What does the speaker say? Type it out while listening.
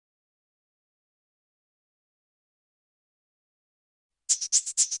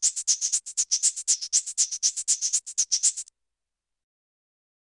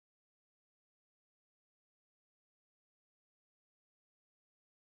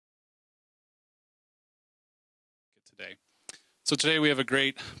today. So today we have a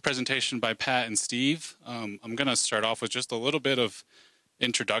great presentation by Pat and Steve. I'm going to start off with just a little bit of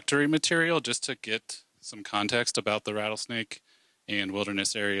introductory material just to get some context about the rattlesnake and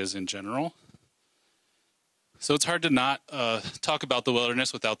wilderness areas in general. So it's hard to not talk about the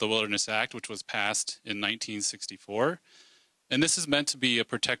wilderness without the Wilderness Act, which was passed in 1964. And this is meant to be a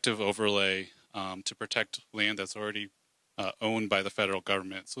protective overlay to protect land that's already owned by the federal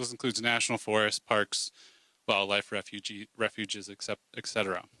government. So this includes national forests, parks, wildlife refuges,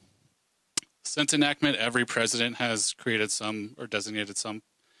 etc. Since enactment, every president has created some or designated some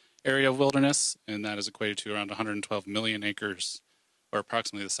area of wilderness, and that is equated to around 112 million acres, or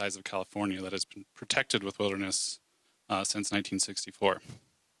approximately the size of California, that has been protected with wilderness since 1964.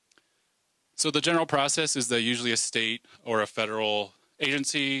 So the general process is that usually a state or a federal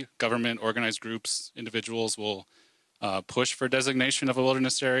agency, government, organized groups, individuals will push for designation of a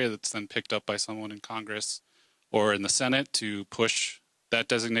wilderness area that's then picked up by someone in Congress or in the Senate to push that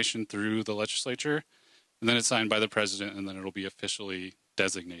designation through the legislature, and then it's signed by the president, and then it'll be officially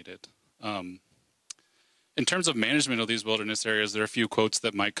designated. In terms of management of these wilderness areas, there are a few quotes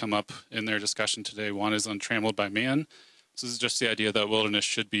that might come up in their discussion today. One is untrammeled by man. So this is just the idea that wilderness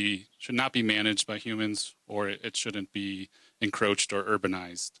should not be managed by humans, or it shouldn't be encroached or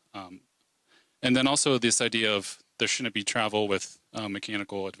urbanized. And then also this idea of there shouldn't be travel with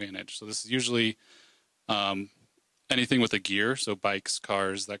mechanical advantage. So this is usually anything with a gear, so bikes,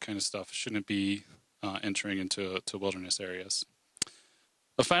 cars, that kind of stuff shouldn't be entering into wilderness areas.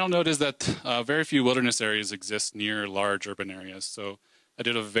 The final note is that very few wilderness areas exist near large urban areas. So I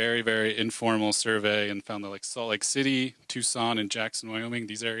did a very, very informal survey and found that like Salt Lake City, Tucson, and Jackson, Wyoming,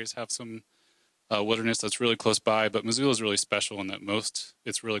 these areas have some wilderness that's really close by, but Missoula is really special in that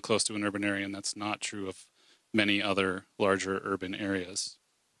it's really close to an urban area, and that's not true of many other larger urban areas.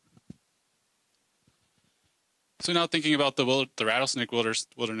 So now thinking about the Rattlesnake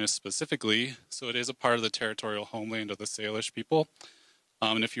Wilderness specifically, so it is a part of the territorial homeland of the Salish people.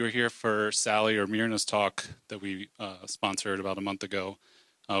 And if you were here for Sally or Myrna's talk that we sponsored about a month ago,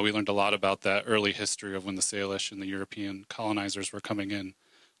 we learned a lot about that early history of when the Salish and the European colonizers were coming in.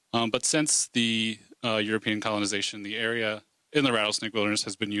 But since the European colonization, the area in the Rattlesnake Wilderness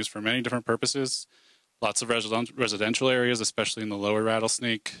has been used for many different purposes. Lots of residential areas, especially in the lower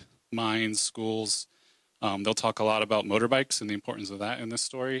Rattlesnake, mines, schools. They'll talk a lot about motorbikes and the importance of that in this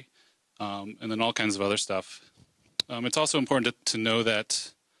story, and then all kinds of other stuff. It's also important to know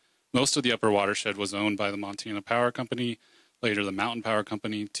that most of the upper watershed was owned by the Montana Power Company, later the Mountain Power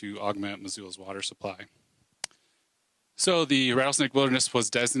Company, to augment Missoula's water supply. So the Rattlesnake Wilderness was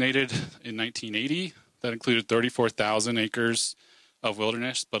designated in 1980. That included 34,000 acres of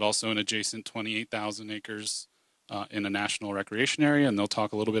wilderness, but also an adjacent 28,000 acres in a national recreation area, and they'll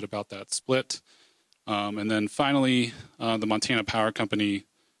talk a little bit about that split. And then finally, the Montana Power Company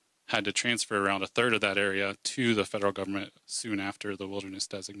had to transfer around a third of that area to the federal government soon after the wilderness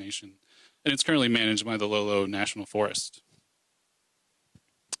designation. And it's currently managed by the Lolo National Forest.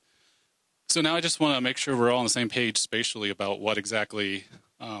 So now I just want to make sure we're all on the same page spatially about what exactly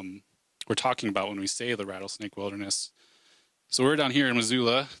we're talking about when we say the Rattlesnake Wilderness. So we're down here in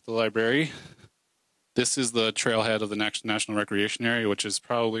Missoula, the library. This is the trailhead of the National Recreation Area, which is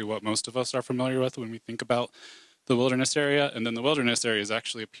probably what most of us are familiar with when we think about the wilderness area. And then the wilderness areas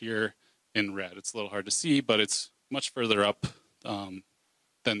actually appear in red. It's a little hard to see, but it's much further up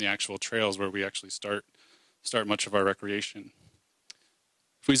than the actual trails where we actually start much of our recreation.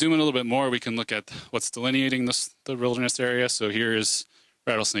 If we zoom in a little bit more, we can look at what's delineating the wilderness area. So here is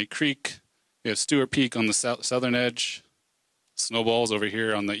Rattlesnake Creek. We have Stewart Peak on the southern edge. Snowballs over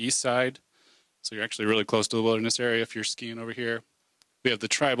here on the east side. So you're actually really close to the wilderness area if you're skiing over here. We have the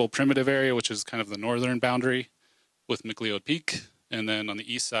tribal primitive area, which is kind of the northern boundary with McLeod Peak. And then on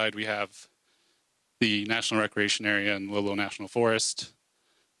the east side, we have the National Recreation Area and Lolo National Forest.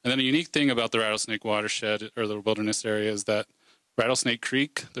 And then a unique thing about the Rattlesnake watershed or the wilderness area is that Rattlesnake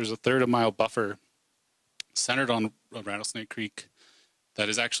Creek, there's a third of a mile buffer centered on Rattlesnake Creek that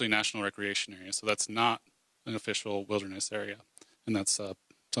is actually National Recreation Area. So that's not an official wilderness area. And that's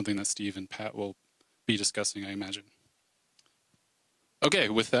something that Steve and Pat will be discussing, I imagine. Okay,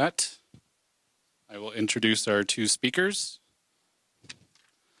 with that, I will introduce our two speakers.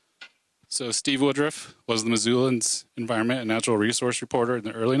 So Steve Woodruff was the Missoulian's environment and natural resource reporter in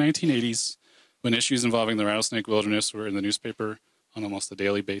the early 1980s when issues involving the Rattlesnake Wilderness were in the newspaper on almost a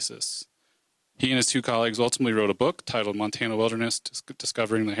daily basis. He and his two colleagues ultimately wrote a book titled Montana Wilderness,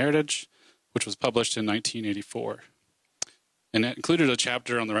 Discovering the Heritage, which was published in 1984. And it included a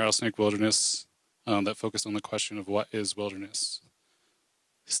chapter on the Rattlesnake Wilderness that focused on the question of what is wilderness.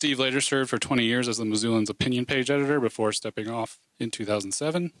 Steve later served for 20 years as the Missoulian's opinion page editor before stepping off in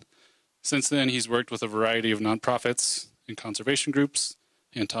 2007. Since then, he's worked with a variety of nonprofits and conservation groups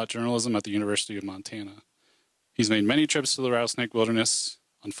and taught journalism at the University of Montana. He's made many trips to the Rattlesnake Wilderness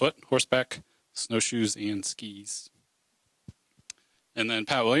on foot, horseback, snowshoes, and skis. And then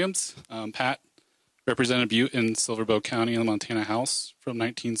Pat Williams. Pat represented Butte in Silver Bow County in the Montana House from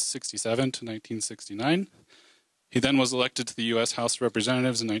 1967 to 1969. He then was elected to the US House of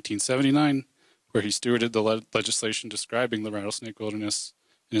Representatives in 1979, where he stewarded the legislation describing the Rattlesnake Wilderness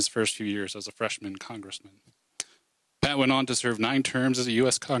in his first few years as a freshman congressman. Pat went on to serve 9 terms as a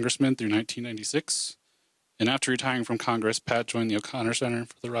US congressman through 1996. And after retiring from Congress, Pat joined the O'Connor Center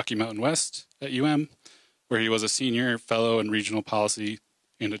for the Rocky Mountain West at UM, where he was a senior fellow in regional policy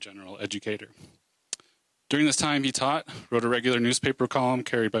and a general educator. During this time, he taught, wrote a regular newspaper column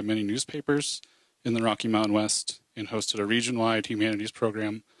carried by many newspapers in the Rocky Mountain West, and hosted a region-wide humanities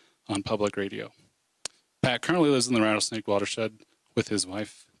program on public radio. Pat currently lives in the Rattlesnake watershed with his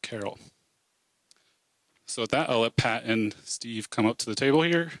wife, Carol. So with that, I'll let Pat and Steve come up to the table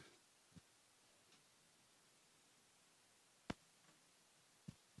here.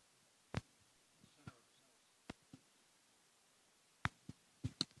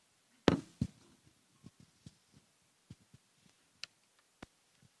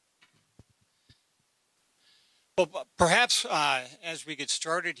 Well, perhaps as we get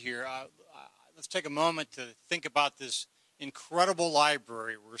started here, let's take a moment to think about this incredible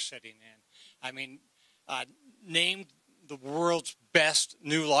library we're sitting in. I mean, named the world's best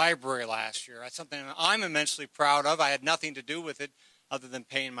new library last year. That's something I'm immensely proud of. I had nothing to do with it other than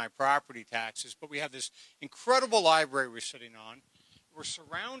paying my property taxes. But we have this incredible library we're sitting on. We're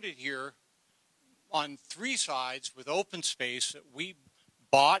surrounded here on 3 sides with open space that we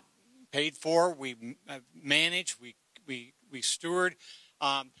bought, paid for, we manage, we steward.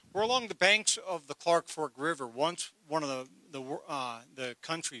 We're along the banks of the Clark Fork River, once one of the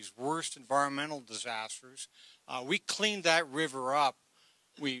country's worst environmental disasters. We cleaned that river up.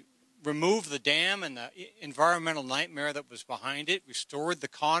 We removed the dam and the environmental nightmare that was behind it, restored the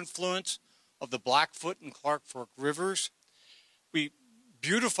confluence of the Blackfoot and Clark Fork rivers. We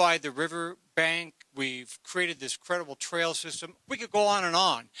beautified the river bank. We've created this credible trail system. We could go on.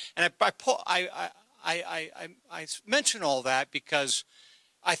 And I mention all that because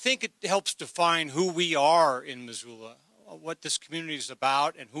I think it helps define who we are in Missoula, what this community is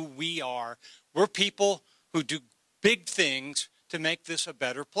about and who we are. We're people who do big things to make this a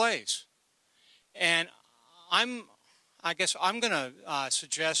better place. And I guess I'm going to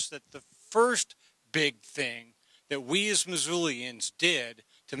suggest that the first big thing that we as Missoulians did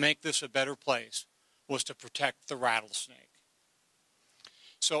to make this a better place was to protect the rattlesnake.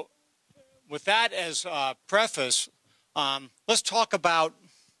 So with that as a preface, let's talk about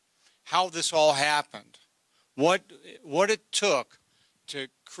how this all happened, what it took to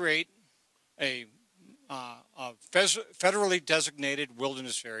create a federally designated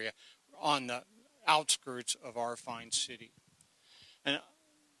wilderness area on the outskirts of our fine city. And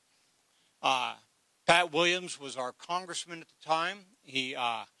Pat Williams was our congressman at the time. He,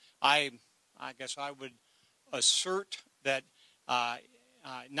 I guess I would assert that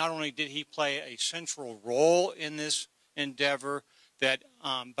not only did he play a central role in this endeavor, that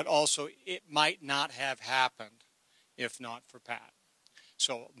but also it might not have happened if not for Pat.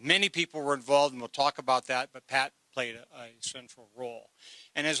 So many people were involved, and we'll talk about that, but Pat played a central role.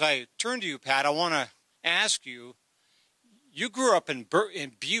 And as I turn to you, Pat, I want to ask you, you grew up in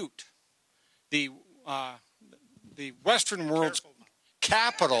Butte, the Western world's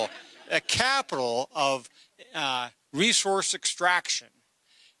capital, a capital of resource extraction,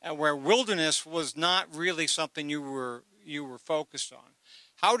 where wilderness was not really something you were focused on.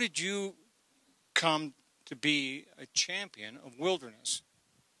 How did you come to be a champion of wilderness?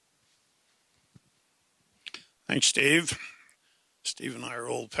 Thanks, Steve. Steve and I are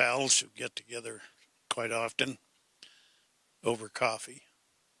old pals who get together quite often over coffee,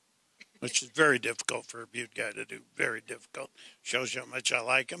 which is very difficult for a Butte guy to do. Very difficult. Shows you how much I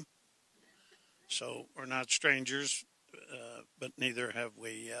like him. So we're not strangers, but neither have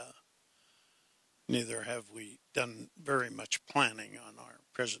we done very much planning on our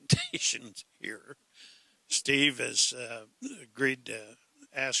presentations here. Steve has agreed to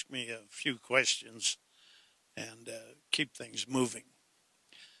ask me a few questions and keep things moving.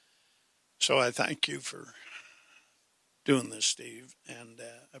 So I thank you for doing this, Steve, and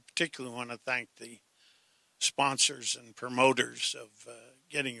I particularly want to thank the sponsors and promoters of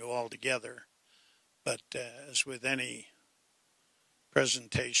getting you all together. But as with any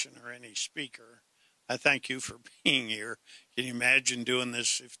presentation or any speaker, I thank you for being here. Can you imagine doing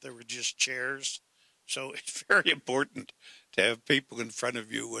this if there were just chairs? So it's very important to have people in front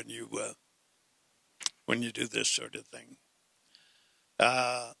of you when you do this sort of thing.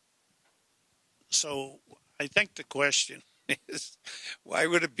 So I think the question is, why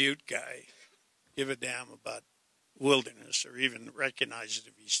would a Butte guy give a damn about wilderness or even recognize it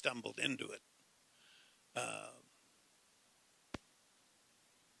if he stumbled into it?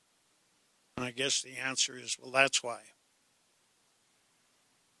 And I guess the answer is, well, that's why.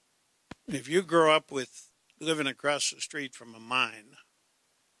 If you grow up with living across the street from a mine,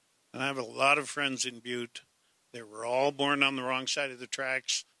 and I have a lot of friends in Butte, they were all born on the wrong side of the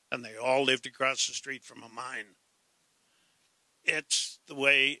tracks, and they all lived across the street from a mine. It's the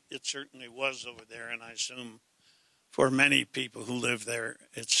way it certainly was over there, and I assume for many people who live there,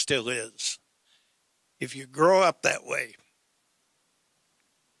 it still is. If you grow up that way,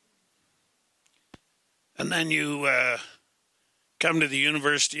 and then you come to the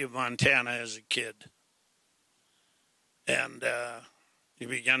University of Montana as a kid, and you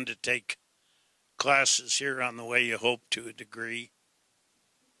begin to take classes here on the way you hope to a degree.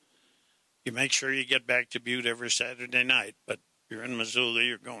 You make sure you get back to Butte every Saturday night, but you're in Missoula,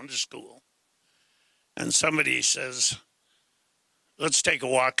 you're going to school. And somebody says, let's take a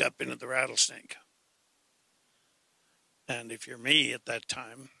walk up into the Rattlesnake. And if you're me at that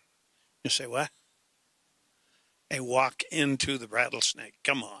time, you say, what? A walk into the Rattlesnake.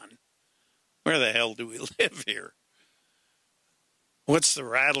 Come on. Where the hell do we live here? What's the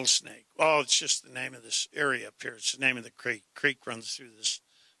Rattlesnake? Oh, it's just the name of this area up here. It's the name of the creek. Creek runs through this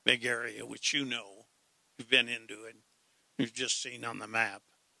big area, which you know. You've been into it. You've just seen on the map.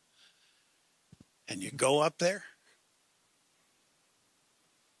 And you go up there.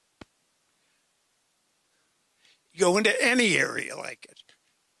 You go into any area like it.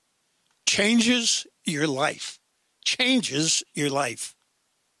 Changes your life. Changes your life.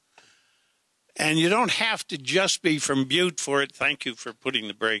 And you don't have to just be from Butte for it. Thank you for putting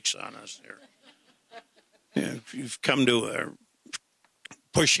the brakes on us here. Yeah, you've come to a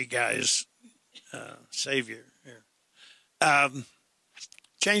pushy guy's savior here.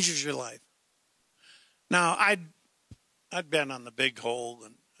 Changes your life. Now, I'd been on the Big Hole,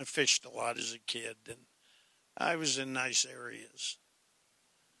 and I fished a lot as a kid, and I was in nice areas.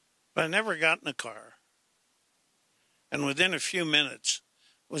 But I never got in a car. And within a few minutes,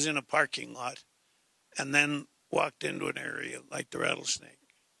 was in a parking lot and then walked into an area like the Rattlesnake.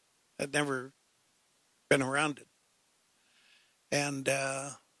 I'd never been around it. And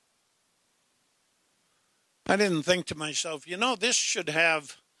I didn't think to myself, you know, this should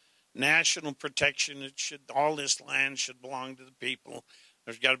have national protection. All this land should belong to the people.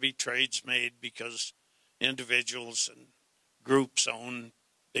 There's got to be trades made because individuals and groups own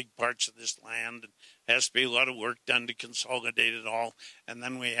big parts of this land. There has to be a lot of work done to consolidate it all. And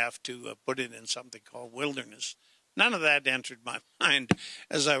then we have to put it in something called wilderness. None of that entered my mind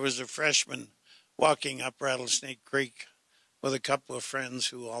as I was a freshman walking up Rattlesnake Creek with a couple of friends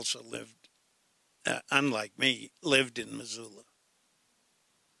who also lived, unlike me, lived in Missoula.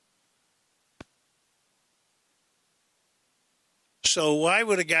 So why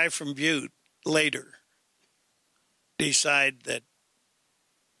would a guy from Butte later decide that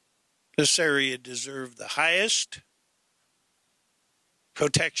this area deserved the highest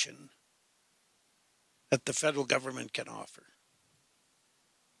protection that the federal government can offer?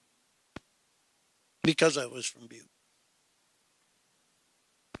 Because I was from Butte.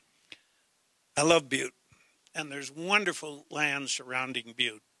 I love Butte, and there's wonderful land surrounding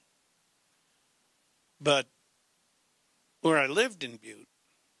Butte. But where I lived in Butte,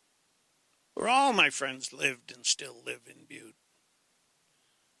 where all my friends lived and still live in Butte,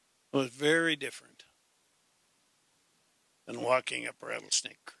 was very different than walking up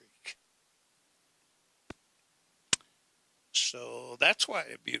Rattlesnake Creek. So that's why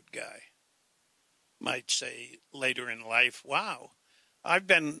a Butte guy might say later in life, wow, I've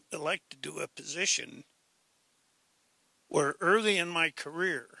been elected to a position where early in my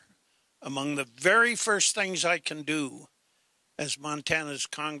career, among the very first things I can do as Montana's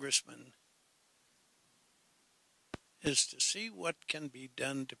congressman is to see what can be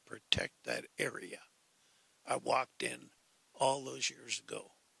done to protect that area I walked in all those years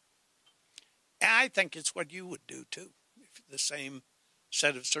ago. And I think it's what you would do too, if the same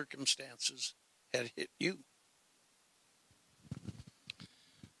set of circumstances had hit you.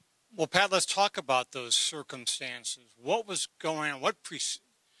 Well, Pat, let's talk about those circumstances. What was going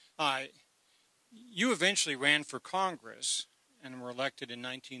on? You eventually ran for Congress and were elected in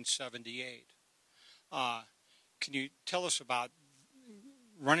 1978. Can you tell us about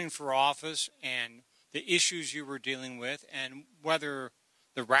running for office and the issues you were dealing with, and whether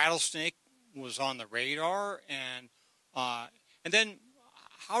the rattlesnake was on the radar, and then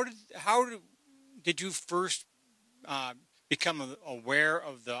did you first become aware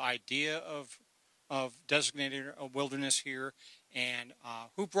of the idea of designating a wilderness here, and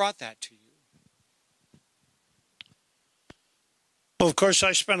who brought that to you? Well, of course,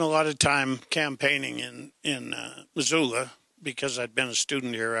 I spent a lot of time campaigning in Missoula because I'd been a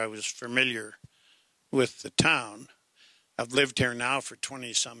student here. I was familiar with the town. I've lived here now for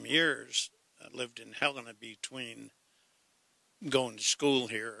 20-some years. I lived in Helena between going to school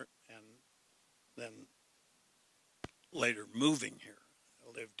here and then later moving here. I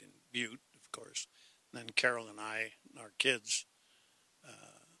lived in Butte, of course. And then Carol and I and our kids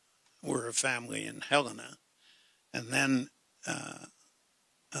were a family in Helena. And then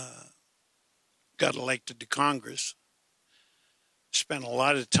got elected to Congress. Spent a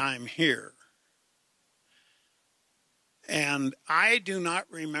lot of time here. And I do not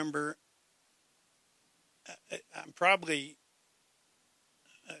remember, I'm probably,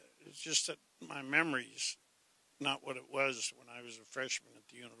 it's just that my memory's not what it was when I was a freshman at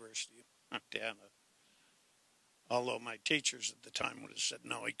the University of Montana. Although my teachers at the time would have said,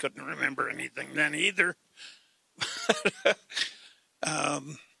 no, he couldn't remember anything then either.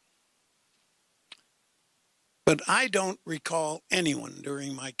 But I don't recall anyone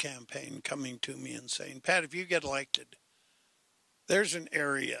during my campaign coming to me and saying, Pat, if you get elected, there's an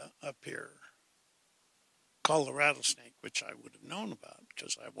area up here called the Rattlesnake, which I would have known about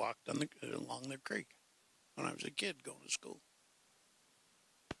because I walked along the creek when I was a kid going to school.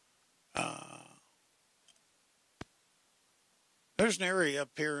 There's an area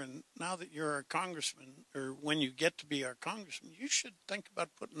up here, and now that you're our congressman, or when you get to be our congressman, you should think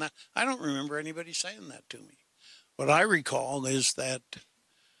about putting that. I don't remember anybody saying that to me. What I recall is that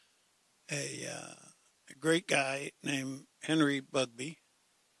a great guy named Henry Bugby,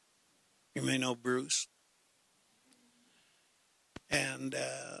 you may know Bruce, and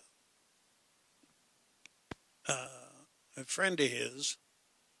a friend of his,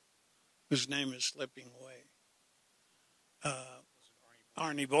 whose name is slipping away,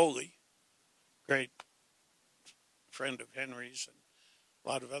 Arnie Boley, great friend of Henry's and a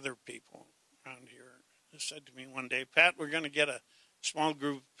lot of other people around here, said to me one day, Pat, we're going to get a small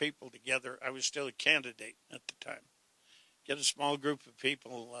group of people together. I was still a candidate at the time. Get a small group of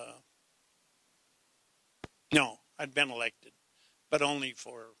people. No, I'd been elected, but only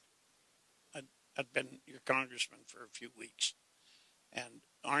for, I'd been your congressman for a few weeks. And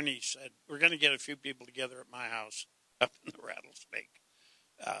Arnie said, we're going to get a few people together at my house up in the Rattlesnake.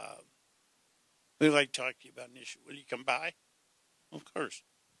 We'd like to talk to you about an issue. Will you come by? Of course.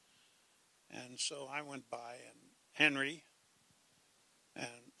 And so I went by, and Henry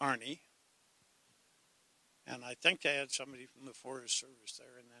and Arnie, and I think they had somebody from the Forest Service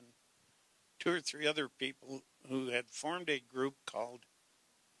there, and then 2 or 3 other people who had formed a group called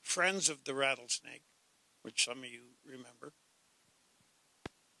Friends of the Rattlesnake, which some of you remember.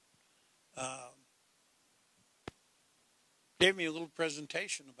 Gave me a little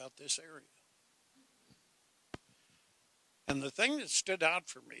presentation about this area. And the thing that stood out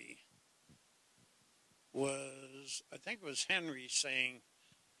for me was, I think it was Henry saying,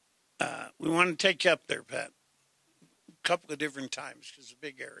 we want to take you up there, Pat, a couple of different times because it's a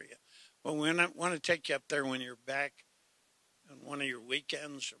big area. Well, we want to take you up there when you're back on one of your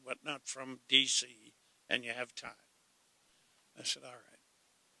weekends or whatnot from D.C. and you have time. I said, all right.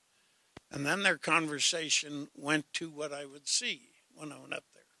 And then their conversation went to what I would see when I went up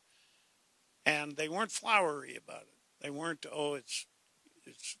there. And they weren't flowery about it. They weren't, oh, it's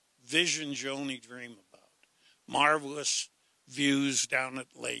visions you only dream about. Marvelous views down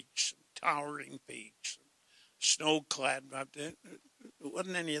at lakes, and towering peaks, and snow-clad. It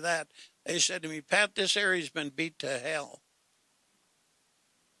wasn't any of that. They said to me, Pat, this area's been beat to hell.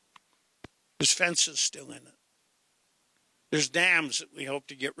 There's fences still in it. There's dams that we hope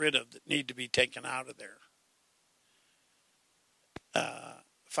to get rid of that need to be taken out of there.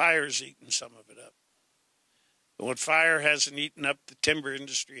 Fire's eaten some of it up. But what fire hasn't eaten up, the timber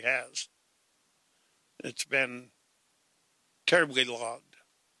industry has. It's been terribly logged,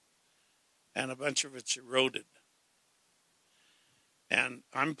 and a bunch of it's eroded. And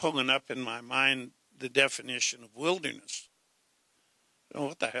I'm pulling up in my mind the definition of wilderness. Oh,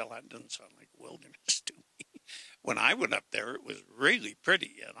 what the hell? That doesn't sound like wilderness to me. When I went up there, it was really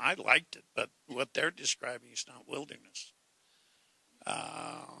pretty, and I liked it. But what they're describing is not wilderness.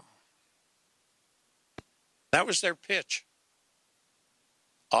 That was their pitch.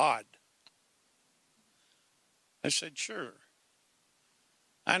 Odd. I said, sure.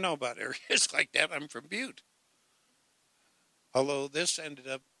 I know about areas like that. I'm from Butte. Although this ended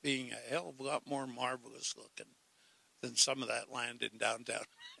up being a hell of a lot more marvelous looking than some of that land in downtown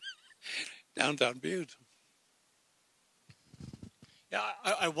Butte. Yeah,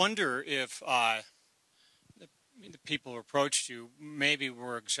 I wonder if the people who approached you maybe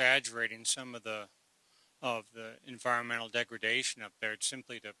were exaggerating some of the environmental degradation up there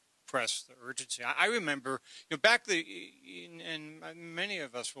simply to press the urgency. I remember, back and many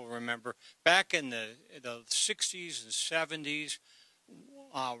of us will remember, back in the 60s and 70s,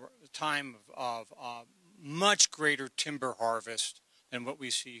 the time of much greater timber harvest than what we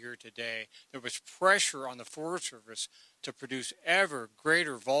see here today. There was pressure on the Forest Service to produce ever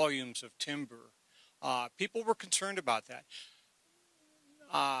greater volumes of timber. People were concerned about that.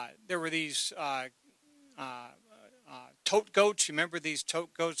 There were these tote goats. You remember these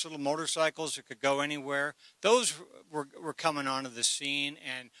tote goats, little motorcycles that could go anywhere? Those were coming onto the scene,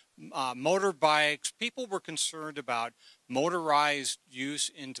 and motorbikes. People were concerned about motorized use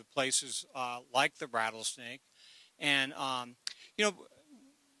into places like the Rattlesnake. And,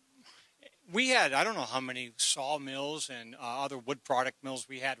 we had, I don't know how many sawmills and other wood product mills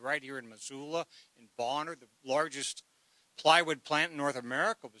we had right here in Missoula, in Bonner. The largest plywood plant in North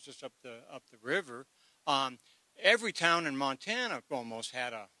America was just up the river. Every town in Montana almost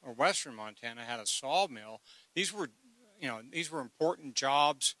had or western Montana had a sawmill. These were important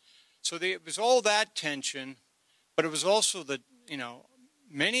jobs. So it was all that tension, but it was also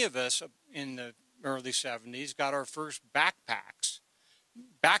many of us in the early 70s got our first backpacks.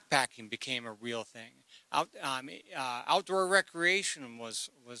 Backpacking became a real thing. Outdoor recreation was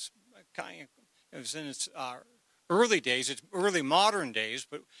kind of, it was in its early days, its early modern days,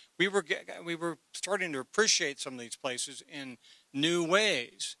 but we were starting to appreciate some of these places in new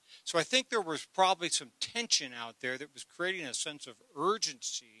ways. So I think there was probably some tension out there that was creating a sense of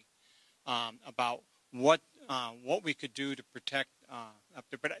urgency about what we could do to protect up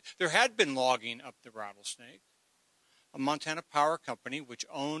there. But there had been logging up the Rattlesnake. A Montana Power Company, which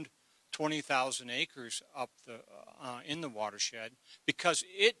owned 20,000 acres up in the watershed, because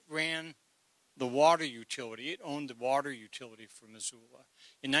it ran the water utility. It owned the water utility for Missoula.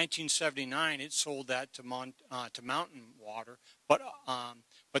 In 1979, it sold that to Mountain Water. But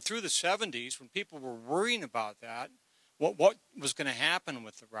through the 70s, when people were worrying about that, what was going to happen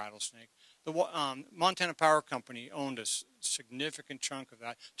with the Rattlesnake, the Montana Power Company owned a significant chunk of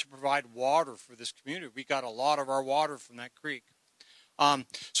that to provide water for this community. We got a lot of our water from that creek.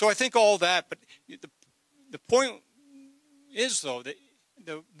 So I think all that, but the point is, though, that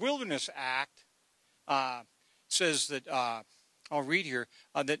the Wilderness Act says that, I'll read here,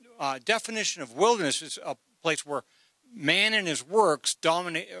 that definition of wilderness is a place where man and his works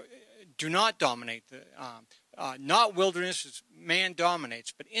do not dominate. Not wilderness, is man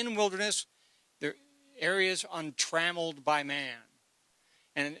dominates. But in wilderness, there are areas untrammeled by man.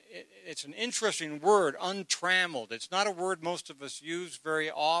 And it's an interesting word, untrammeled. It's not a word most of us use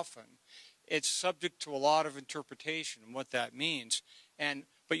very often. It's subject to a lot of interpretation and what that means.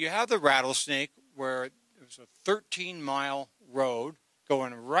 But you have the Rattlesnake, where there's a 13-mile road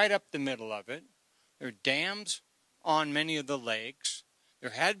going right up the middle of it. There are dams on many of the lakes.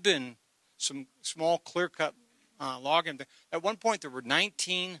 There had been some small clear-cut logging. At one point, there were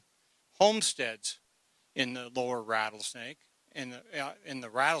 19 homesteads in the lower Rattlesnake. In the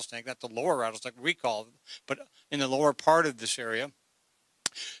Rattlesnake, not the lower Rattlesnake we call it, but in the lower part of this area.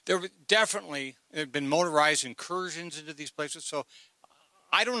 There had been motorized incursions into these places. So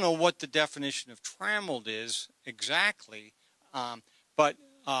I don't know what the definition of trammeled is exactly, but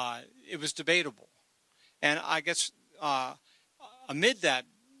it was debatable. And I guess amid that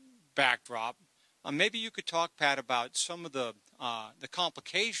backdrop, maybe you could talk, Pat, about some of the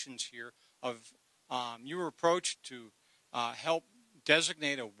complications here of your approach to help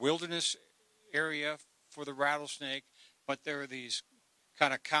designate a wilderness area for the Rattlesnake, but there are these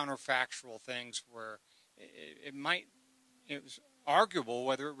kind of counterfactual things where it was arguable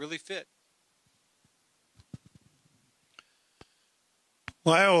whether it really fit.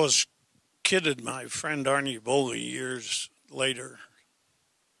 Well, I always kidded my friend Arnie Boley years later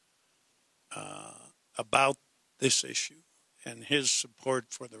about this issue and his support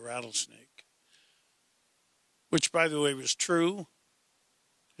for the Rattlesnake, which, by the way, was true.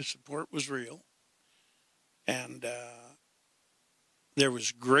 His support was real. And there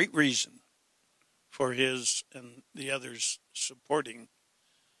was great reason for his and the others supporting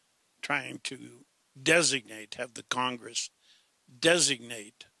trying to have the Congress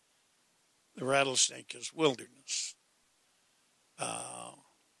designate the Rattlesnake as wilderness.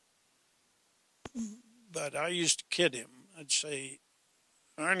 But I used to kid him. I'd say,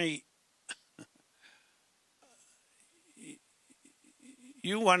 Arnie,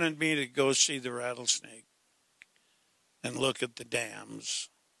 you wanted me to go see the rattlesnake and look at the dams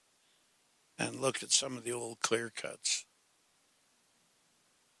and look at some of the old clear cuts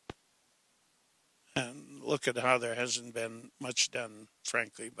and look at how there hasn't been much done,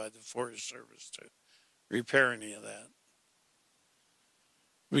 frankly, by the Forest Service to repair any of that.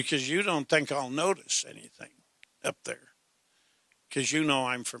 Because you don't think I'll notice anything up there. Because you know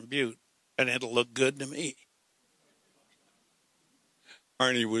I'm from Butte, and it'll look good to me.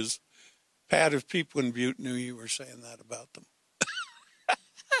 Arnie was, Pat, if people in Butte knew you were saying that about them.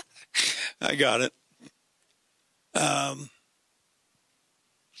 I got it.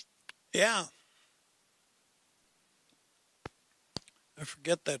 Yeah. I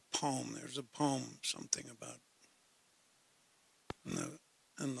forget that poem. There's a poem, something about,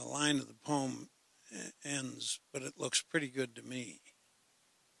 and the line of the poem ends, but it looks pretty good to me.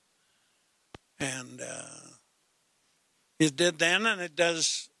 And it did then, and it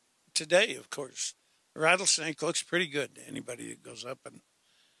does today, of course. The rattlesnake looks pretty good to anybody that goes up and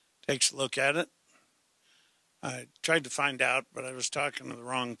takes a look at it. I tried to find out, but I was talking to the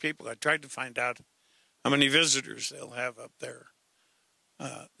wrong people. I tried to find out how many visitors they'll have up there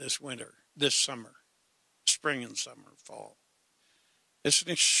this winter, this summer, spring and summer, fall. It's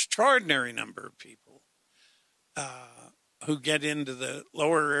an extraordinary number of people who get into the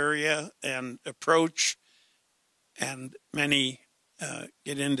lower area and approach, and many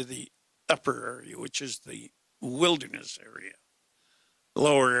get into the upper area, which is the wilderness area. The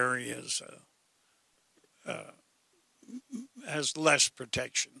lower area has less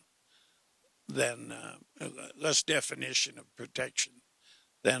protection than, less definition of protection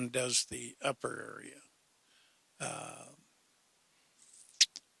than does the upper area.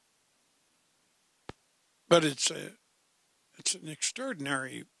 But it's an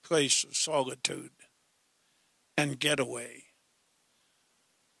extraordinary place of solitude and getaway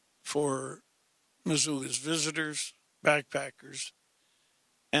for Missoula's visitors, backpackers,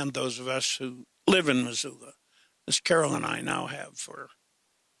 and those of us who live in Missoula, as Carol and I now have for,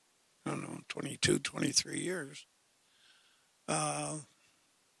 I don't know, 22, 23 years.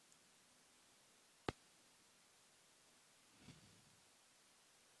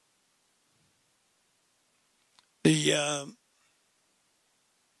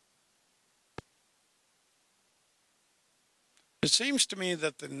 It seems to me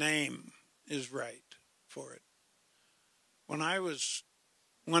that the name is right for it. When I was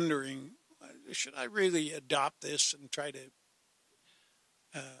wondering, should I really adopt this and try to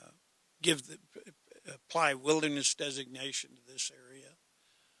apply wilderness designation to this area?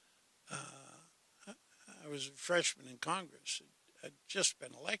 I was a freshman in Congress. I'd just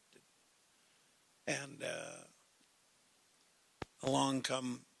been elected. And along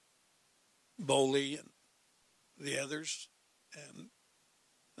come Boley and the others, and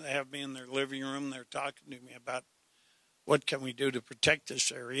they have me in their living room. They're talking to me about what can we do to protect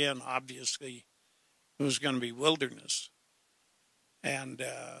this area, and obviously it was going to be wilderness. And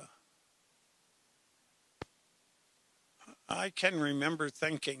I can remember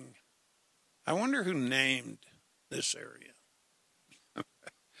thinking, I wonder who named this area,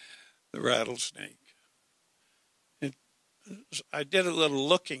 the Rattlesnake. I did a little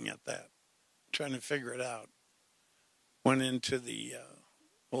looking at that, trying to figure it out. Went into the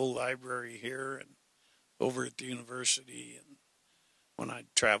old library here and over at the university, and when I'd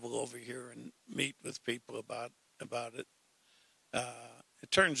travel over here and meet with people about it,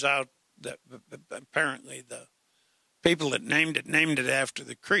 it turns out that apparently the people that named it after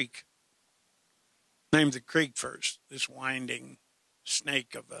the creek. Named the creek first, this winding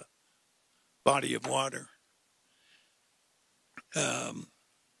snake of a body of water.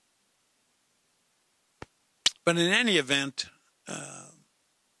 But in any event,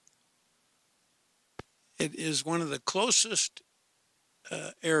 it is one of the closest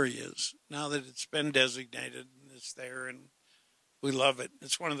areas, now that it's been designated and it's there and we love it.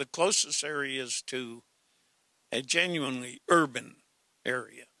 It's one of the closest areas to a genuinely urban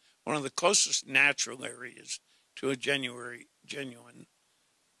area, one of the closest natural areas to a genuine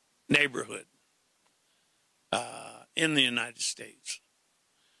neighborhood in the United States.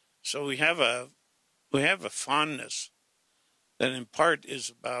 So we have a fondness that in part is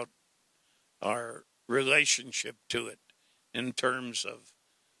about our relationship to it in terms of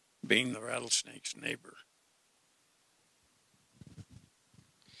being the rattlesnake's neighbor.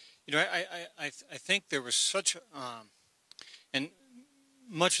 You know, I think there was such, and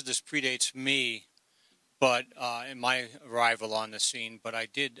much of this predates me, but in my arrival on the scene, but I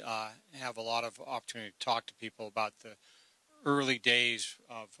did have a lot of opportunity to talk to people about the early days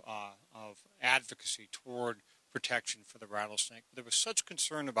of advocacy toward protection for the rattlesnake. There was such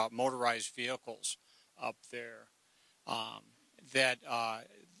concern about motorized vehicles up there that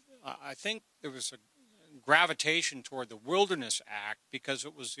I think there was a gravitation toward the Wilderness Act because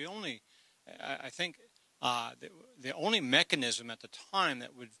it was the only, I think, the only mechanism at the time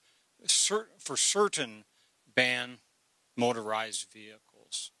that would for certain ban motorized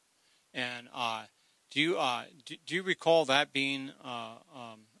vehicles. And do you recall that being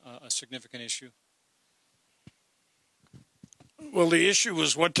a significant issue? Well, the issue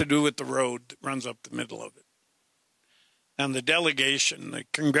was what to do with the road that runs up the middle of it. And the delegation, the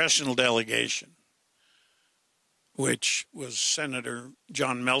congressional delegation, which was Senator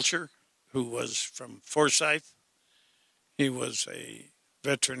John Melcher, who was from Forsyth. He was a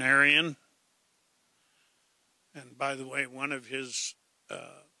veterinarian. And by the way, one of his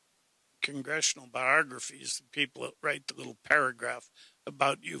congressional biographies, the people that write the little paragraph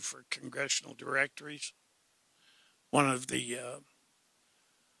about you for congressional directories, one of the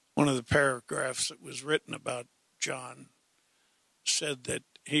paragraphs that was written about John said that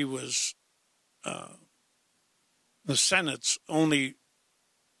he was the Senate's only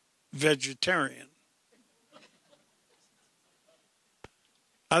vegetarian.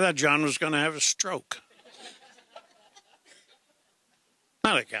 I thought John was going to have a stroke.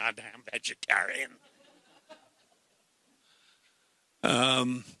 Not a goddamn vegetarian.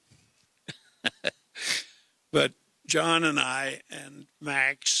 But John and I and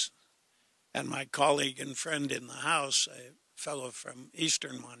Max and my colleague and friend in the House, a fellow from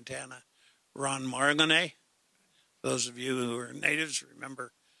eastern Montana, Ron Marlene. Those of you who are natives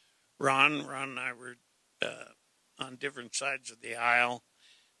remember Ron. Ron and I were on different sides of the aisle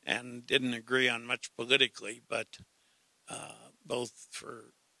and didn't agree on much politically, but both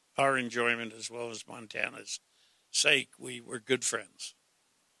for our enjoyment as well as Montana's sake, we were good friends.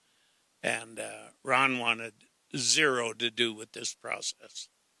 And Ron wanted zero to do with this process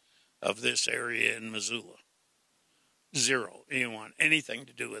of this area in Missoula. Zero. He didn't want anything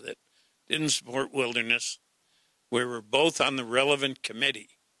to do with it. Didn't support wilderness. We were both on the relevant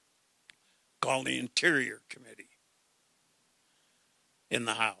committee called the Interior Committee in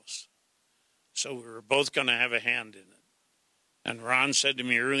the House. So we were both going to have a hand in it. And Ron said to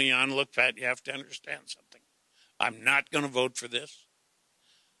me early on, look, Pat, you have to understand something. I'm not going to vote for this.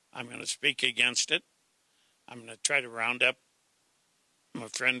 I'm going to speak against it. I'm going to try to round up my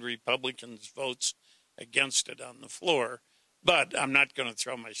friend Republicans' votes against it on the floor, but I'm not going to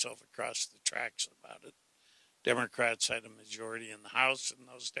throw myself across the tracks about it. Democrats had a majority in the House in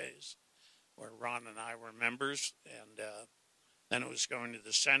those days, where Ron and I were members, and then it was going to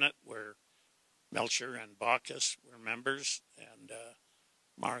the Senate, where Melcher and Baucus were members, and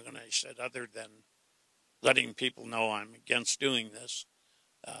Marlene said, other than letting people know I'm against doing this,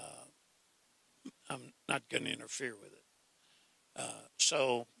 I'm not going to interfere with it.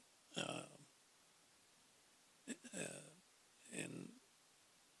 So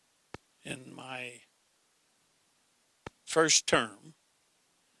in my first term,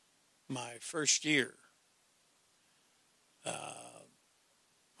 my first year,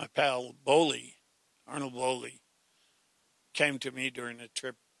 my pal Boley, Arnold Boley, came to me during a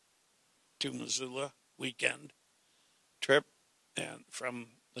trip to Missoula, weekend trip, and from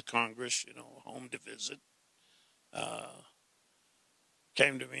the Congress, you know, home to visit,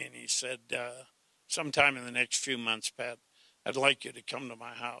 came to me and he said, sometime in the next few months, Pat, I'd like you to come to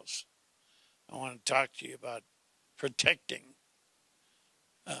my house. I want to talk to you about protecting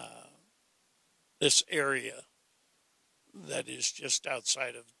this area that is just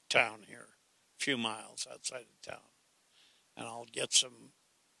outside of town here, a few miles outside of town. And I'll get some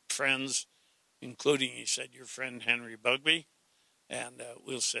friends, including, he said, your friend Henry Bugby, and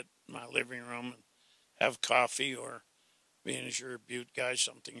we'll sit in my living room and have coffee, or being as you're a Butte guy,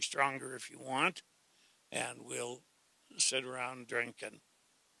 something stronger if you want, and we'll sit around and drink and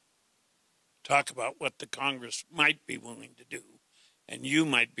talk about what the Congress might be willing to do, and you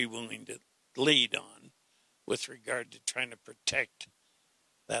might be willing to lead on with regard to trying to protect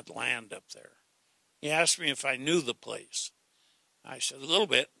that land up there. He asked me if I knew the place. I said, a little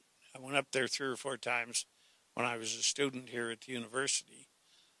bit. I went up there 3 or 4 times when I was a student here at the university.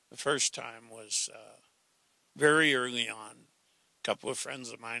 The first time was very early on. A couple of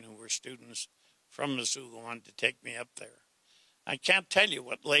friends of mine who were students from Missoula wanted to take me up there. I can't tell you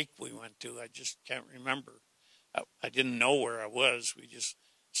what lake we went to. I just can't remember. I didn't know where I was. We just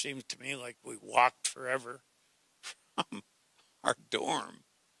seemed to me like we walked forever from our dorm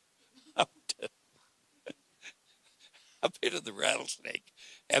up into the Rattlesnake,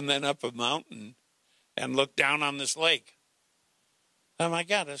 and then up a mountain and looked down on this lake. Oh my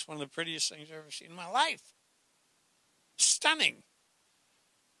God, that's one of the prettiest things I've ever seen in my life. Stunning.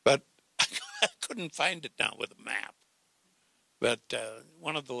 But I couldn't find it now with a map. But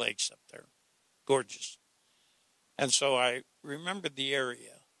one of the lakes up there, gorgeous. And so I remembered the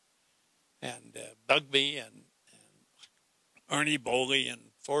area. And Bugby and Arnie Bowley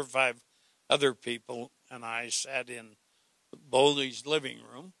and 4 or 5 other people and I sat in Bowley's living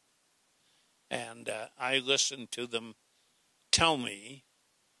room. And I listened to them tell me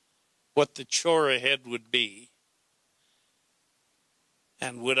what the chore ahead would be.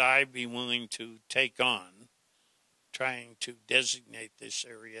 And would I be willing to take on trying to designate this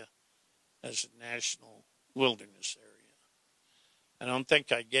area as a national wilderness area? I don't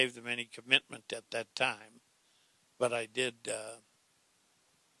think I gave them any commitment at that time, but I did,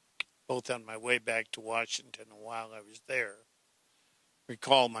 both on my way back to Washington and while I was there,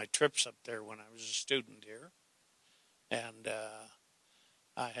 recall my trips up there when I was a student here. And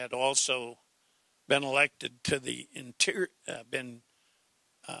I had also been elected to the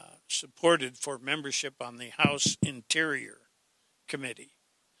supported for membership on the House Interior Committee.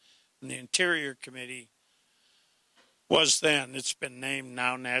 And the Interior Committee was then, it's been named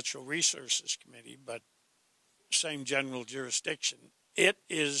now Natural Resources Committee, but same general jurisdiction. It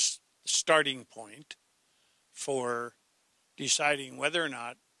is the starting point for deciding whether or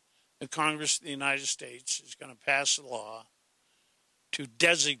not the Congress of the United States is going to pass a law to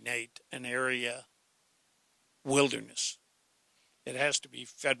designate an area wilderness. It has to be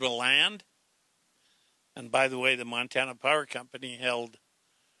federal land. And by the way, the Montana Power Company held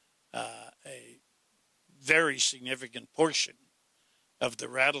a very significant portion of the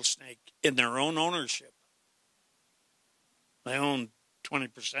Rattlesnake in their own ownership. They own 20%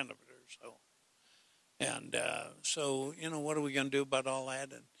 of it or so. And so, you know, what are we going to do about all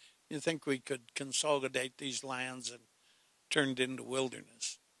that? And you think we could consolidate these lands and turn it into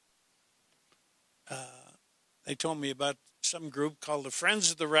wilderness? They told me about some group called the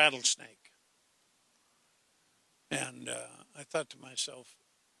Friends of the Rattlesnake. And I thought to myself,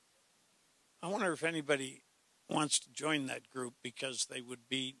 I wonder if anybody wants to join that group because they would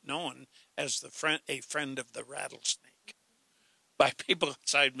be known as a friend of the rattlesnake. By people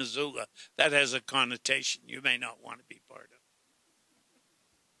outside Missoula, that has a connotation you may not want to be part of.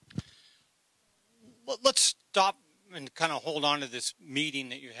 Well, let's stop and kind of hold on to this meeting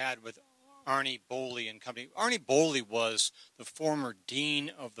that you had with Arnie Bowley and company. Arnie Bowley was the former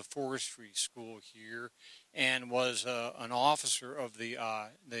dean of the forestry school here and was an officer of the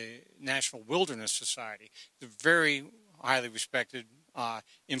National Wilderness Society. He's a very highly respected,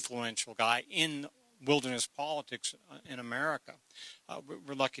 influential guy in wilderness politics in America.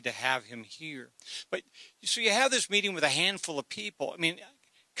 We're lucky to have him here. But so you have this meeting with a handful of people. I mean,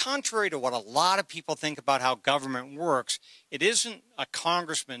 contrary to what a lot of people think about how government works, it isn't a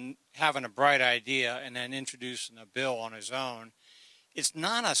congressman having a bright idea and then introducing a bill on his own. It's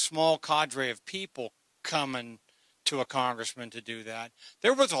not a small cadre of people coming to a congressman to do that.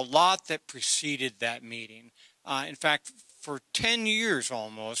 There was a lot that preceded that meeting. In fact, for 10 years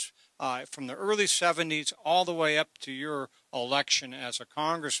almost, from the early 70s all the way up to your election as a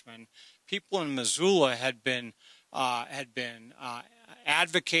congressman, people in Missoula had been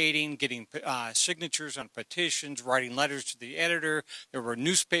advocating, getting signatures on petitions, writing letters to the editor. There were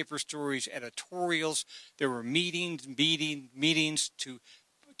newspaper stories, editorials. There were meetings to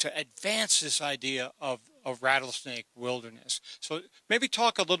advance this idea of rattlesnake wilderness. So maybe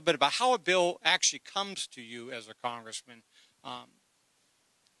talk a little bit about how a bill actually comes to you as a congressman.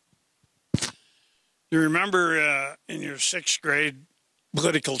 You remember in your 6th grade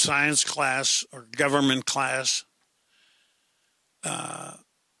political science class or government class,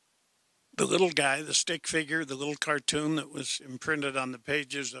 the little guy, the stick figure, the little cartoon that was imprinted on the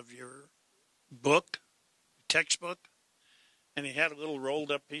pages of your book, textbook, and he had a little rolled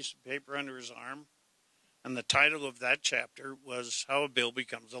up piece of paper under his arm, and the title of that chapter was How a Bill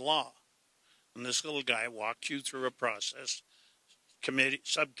Becomes a Law. And this little guy walked you through a process,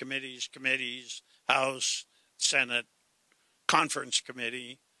 subcommittees, committees, House, Senate, conference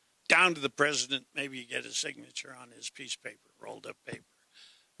committee, down to the president. Maybe you get a signature on his piece of paper, rolled up paper.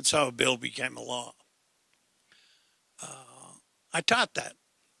 That's how a bill became a law. I taught that.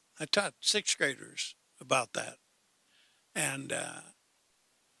 I taught 6th graders about that. And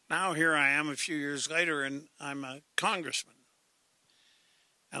now here I am a few years later, and I'm a congressman.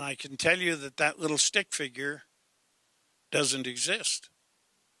 And I can tell you that that little stick figure doesn't exist.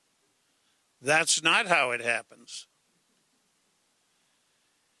 That's not how it happens.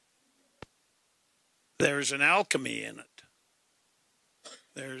 There's an alchemy in it.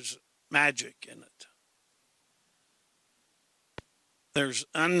 There's magic in it. there's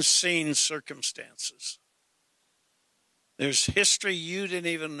unseen circumstances. There's history you didn't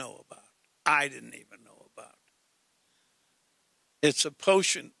even know about. I didn't even know about. It's a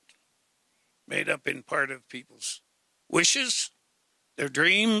potion made up in part of people's wishes, their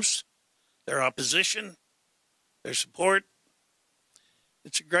dreams, their opposition, their support.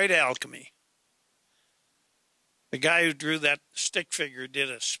 It's a great alchemy. The guy who drew that stick figure did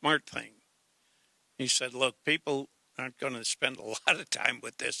a smart thing. He said, look, people aren't going to spend a lot of time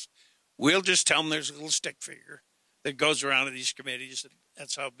with this. We'll just tell them there's a little stick figure that goes around to these committees. And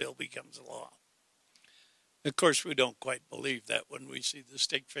that's how a bill becomes a law. Of course, we don't quite believe that when we see the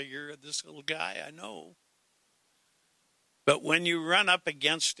stick figure of this little guy, I know. But when you run up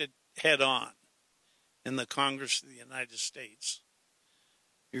against it head on in the Congress of the United States,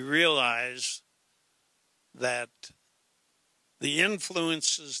 you realize that the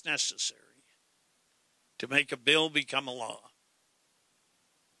influence is necessary to make a bill become a law.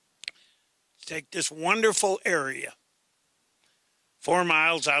 Take this wonderful area 4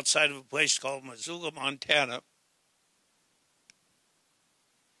 miles outside of a place called Missoula, Montana,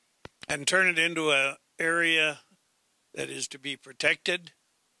 and turn it into an area that is to be protected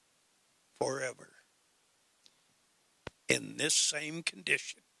forever in this same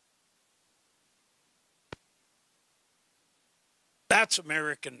condition. That's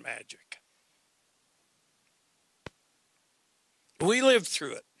American magic. We lived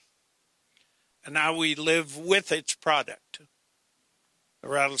through it, and now we live with its product, the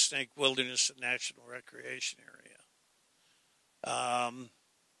Rattlesnake Wilderness and National Recreation Area.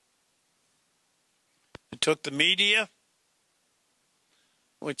 It took the media,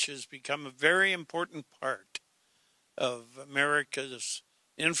 which has become a very important part of America's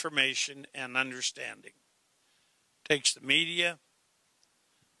information and understanding. It takes the media.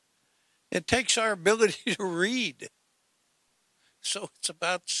 It takes our ability to read. So it's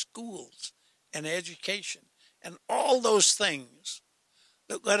about schools and education and all those things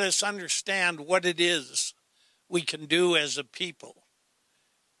that let us understand what it is we can do as a people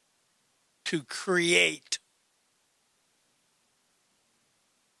to create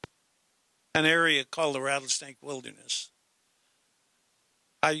an area called the Rattlesnake Wilderness.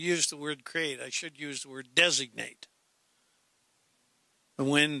 I use the word create. I should use the word designate. The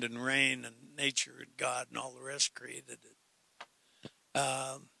wind and rain and nature and God and all the rest created it.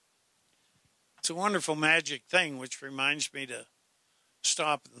 It's a wonderful magic thing, which reminds me to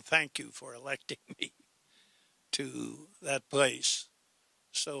stop and thank you for electing me to that place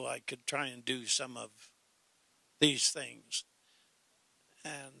so I could try and do some of these things.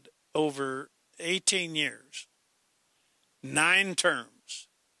 And over 18 years, 9 terms,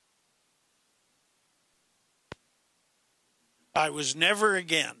 I was never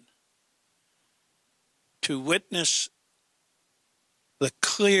again to witness the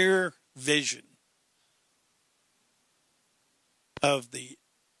clear vision of the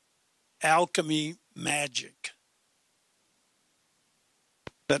alchemy magic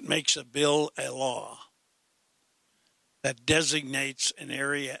that makes a bill a law, that designates an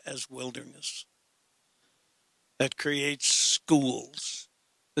area as wilderness, that creates schools,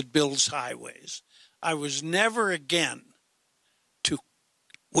 that builds highways. I was never again to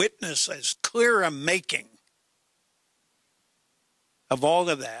witness as clear a making of all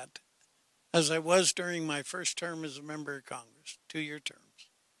of that as I was during my first term as a member of Congress, 2-year terms,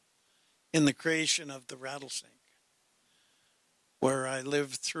 in the creation of the Rattlesnake, where I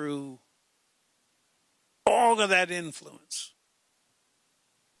lived through all of that influence,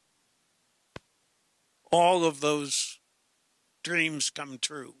 all of those dreams come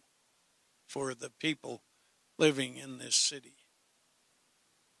true for the people living in this city.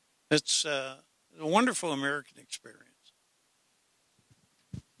 It's a wonderful American experience.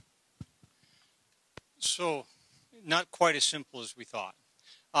 So, not quite as simple as we thought.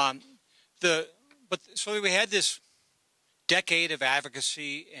 So we had this decade of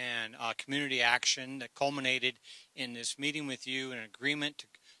advocacy and community action that culminated in this meeting with you, an agreement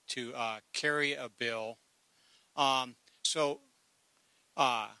to carry a bill.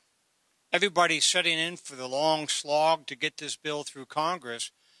 Everybody's setting in for the long slog to get this bill through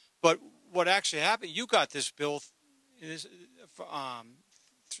Congress. But what actually happened, you got this bill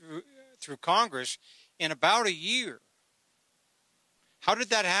through Congress in about a year. How did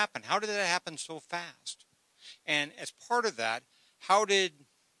that happen? How did that happen so fast? And as part of that, how did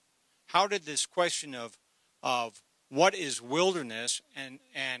this question of what is wilderness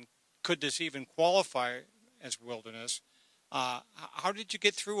and could this even qualify as wilderness? How did you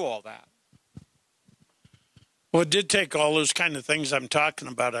get through all that? Well, it did take all those kind of things I'm talking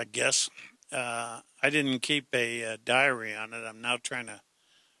about, I guess. I didn't keep a diary on it. I'm now trying to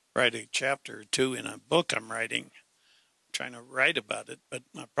write a chapter or two in a book I'm writing. I'm trying to write about it, but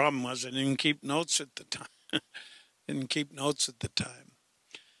my problem was I didn't keep notes at the time. Didn't keep notes at the time.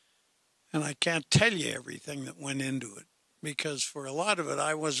 And I can't tell you everything that went into it, because for a lot of it,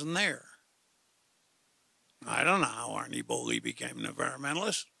 I wasn't there. I don't know how Arnie Boley became an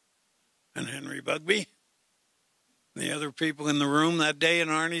environmentalist, and Henry Bugby, and the other people in the room that day in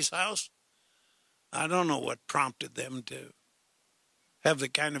Arnie's house. I don't know what prompted them to have the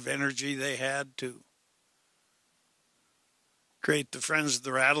kind of energy they had to create the Friends of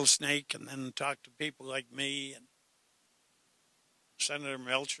the Rattlesnake and then talk to people like me and Senator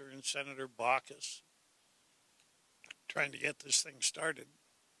Melcher and Senator Baucus trying to get this thing started.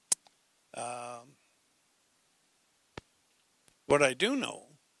 What I do know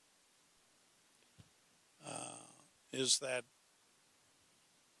is that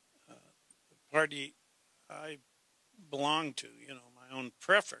the party I belonged to, you know, my own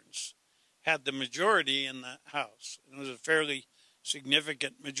preference, had the majority in the House. It was a fairly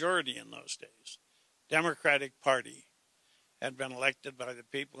significant majority in those days. Democratic Party had been elected by the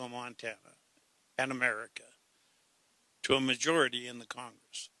people of Montana and America to a majority in the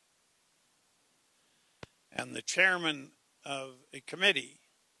Congress. And the chairman of a committee,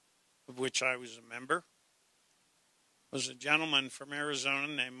 of which I was a member, was a gentleman from Arizona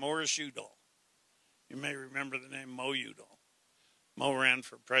named Morris Udall. You may remember the name Mo Udall. Mo ran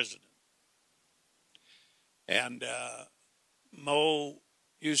for president. And Mo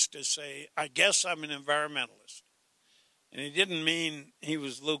used to say, I guess I'm an environmentalist. And he didn't mean he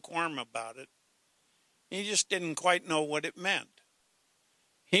was lukewarm about it. He just didn't quite know what it meant.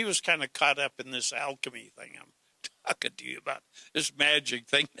 He was kind of caught up in this alchemy thing. I'm talking to you about this magic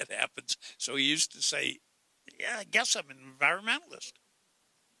thing that happens. So he used to say, yeah, I guess I'm an environmentalist.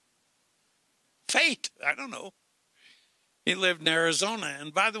 Fate, I don't know. He lived in Arizona.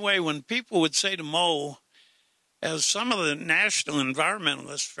 And by the way, when people would say to Mo, as some of the national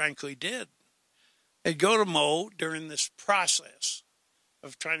environmentalists frankly did, they'd go to Mo during this process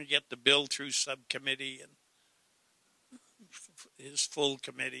of trying to get the bill through subcommittee and his full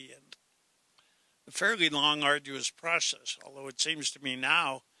committee, and a fairly long, arduous process, although it seems to me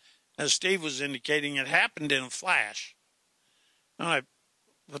now, as Steve was indicating, it happened in a flash. I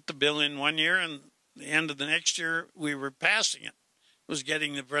put the bill in one year, and the end of the next year, we were passing it. It was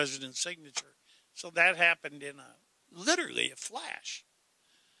getting the president's signature. So that happened in literally a flash.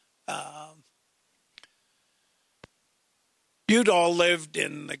 Udall lived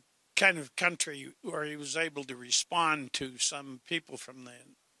in the kind of country where he was able to respond to some people from the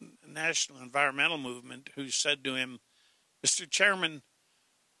national environmental movement who said to him, Mr. Chairman,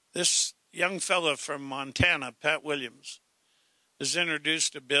 this young fellow from Montana, Pat Williams, has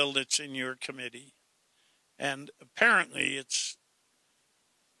introduced a bill that's in your committee. And apparently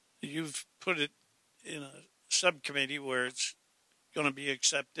you've put it in a subcommittee where it's going to be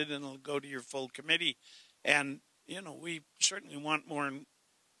accepted and it'll go to your full committee. And, you know, we certainly want more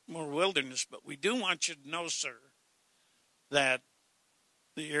wilderness, but we do want you to know, sir, that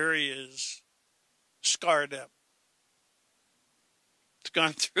the area is scarred up. It's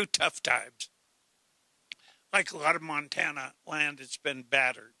gone through tough times. Like a lot of Montana land, it's been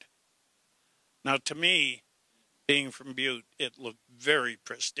battered. Now, to me, being from Butte, it looked very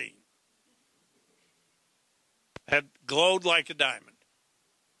pristine. Had glowed like a diamond.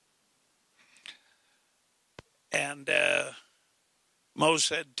 And Mo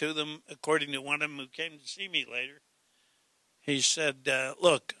said to them, according to one of them who came to see me later, he said,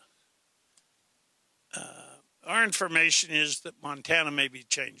 look, our information is that Montana may be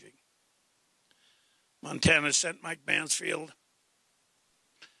changing. Montana sent Mike Mansfield,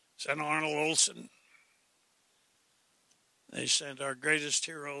 sent Arnold Olson. They sent our greatest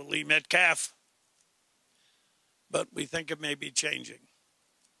hero, Lee Metcalf. But we think it may be changing.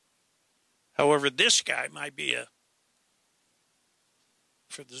 However, this guy might be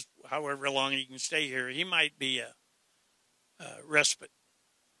for this, however long he can stay here, he might be a respite.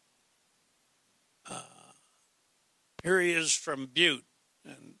 Here he is from Butte.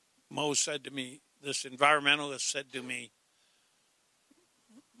 And Mo said to me, this environmentalist said to me,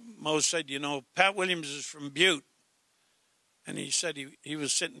 Mo said, you know, Pat Williams is from Butte. And he said he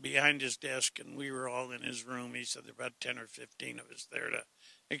was sitting behind his desk and we were all in his room. He said there were about 10 or 15 of us there to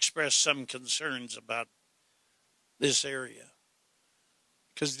express some concerns about this area.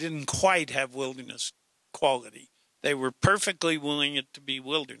 Because it didn't quite have wilderness quality. They were perfectly willing it to be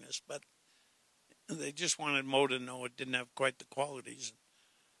wilderness, but they just wanted Mo to know it didn't have quite the qualities.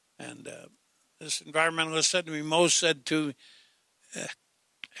 And this environmentalist said to me, Mo said to,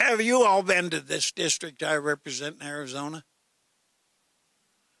 Have you all been to this district I represent in Arizona?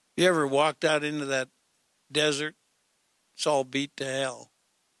 You ever walked out into that desert? It's all beat to hell.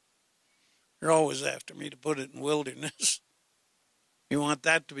 They're always after me to put it in wilderness. You want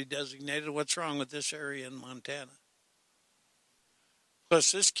that to be designated? What's wrong with this area in Montana?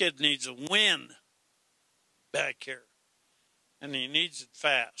 Plus, this kid needs a win back here, and he needs it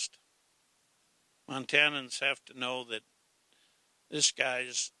fast. Montanans have to know that this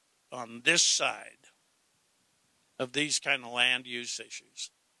guy's on this side of these kind of land use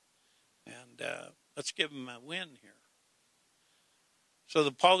issues. And let's give him a win here. So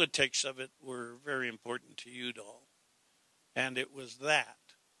the politics of it were very important to Udall. And it was that,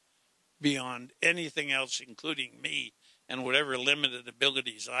 beyond anything else, including me and whatever limited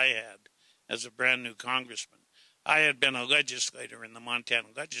abilities I had as a brand new congressman. I had been a legislator in the Montana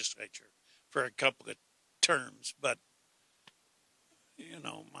legislature for a couple of terms, but, you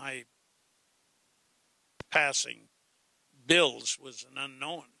know, my passing bills was an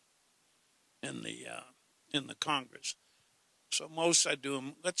unknown in the Congress. So most I do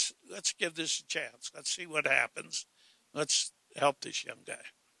them, let's give this a chance. Let's see what happens. Let's help this young guy.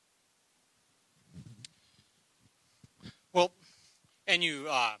 Well, and you,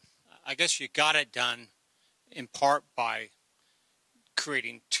 I guess you got it done in part by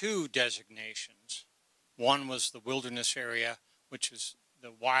creating two designations. One was the wilderness area, which is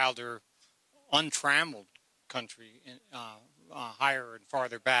the wilder, untrammeled country, higher and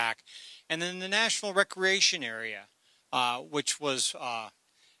farther back. And then the national recreation area, which was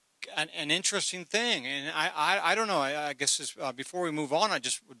an interesting thing. And I don't know, I guess this, before we move on, I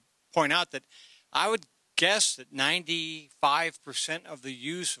just would point out that I would guess that 95% of the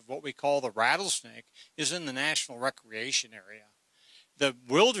use of what we call the rattlesnake is in the national recreation area. The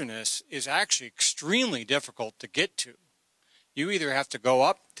wilderness is actually extremely difficult to get to. You either have to go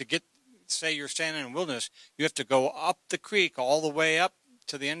up to get, say you're standing in wilderness, you have to go up the creek all the way up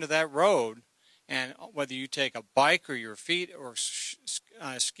to the end of that road. And whether you take a bike or your feet or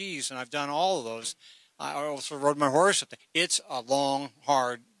skis, and I've done all of those, I also rode my horse up there. It's a long,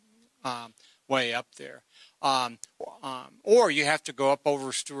 hard way up there. Or you have to go up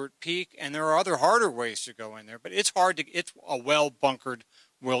over Stewart Peak, and there are other harder ways to go in there. But it's hard to. It's a well-bunkered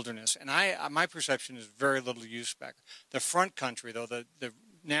wilderness, and my perception is very little use back. The front country, though, the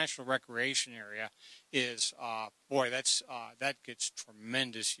national recreation area is boy, that gets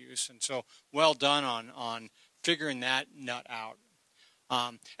tremendous use, and so well done on figuring that nut out.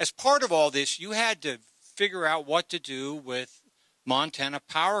 As part of all this, you had to figure out what to do with Montana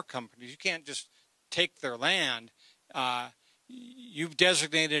power companies. You can't just take their land. You've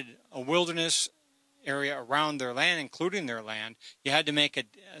designated a wilderness area around their land, including their land. You had to make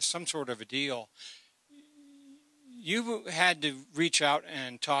some sort of a deal. You had to reach out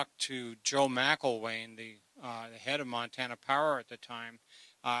and talk to Joe McElwain, the head of Montana Power at the time.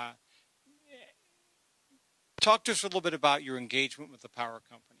 Talk to us a little bit about your engagement with the power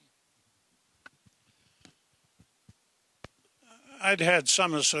company. I'd had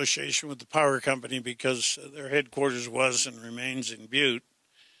some association with the power company because their headquarters was and remains in Butte.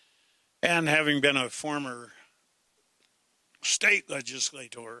 And having been a former state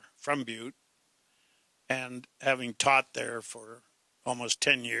legislator from Butte and having taught there for almost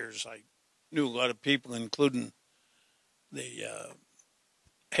 10 years, I knew a lot of people, including the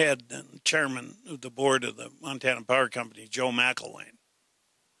head and chairman of the board of the Montana Power Company, Joe McElwain.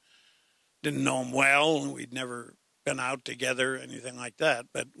 Didn't know him well, and we'd never been out together, anything like that,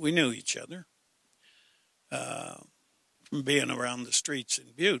 but we knew each other from being around the streets in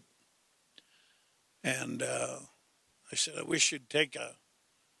Butte. And I said, I wish you'd take a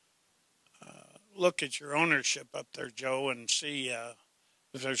look at your ownership up there, Joe, and see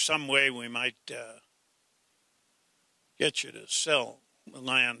if there's some way we might get you to sell the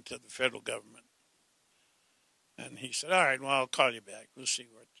land to the federal government. And he said, all right, well, I'll call you back. We'll see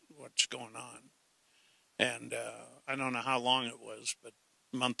what's going on. And I don't know how long it was, but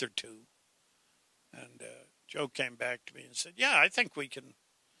a month or two. And Joe came back to me and said, yeah, I think we can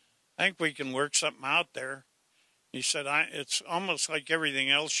work something out there. He said, it's almost like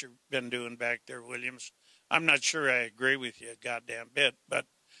everything else you've been doing back there, Williams. I'm not sure I agree with you a goddamn bit, but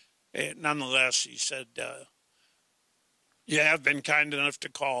nonetheless, he said, you have been kind enough to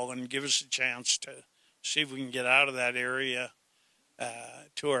call and give us a chance to see if we can get out of that area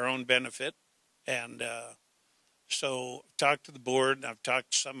to our own benefit. And so I've talked to the board, and I've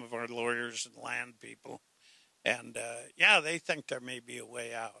talked to some of our lawyers and land people. And, yeah, they think there may be a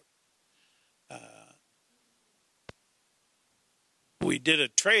way out. We did a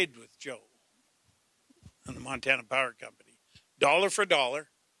trade with Joe and the Montana Power Company, dollar for dollar.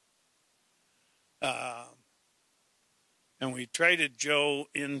 And we traded Joe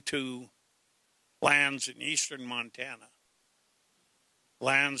into lands in eastern Montana,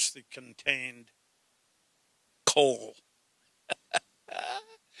 lands that contained coal.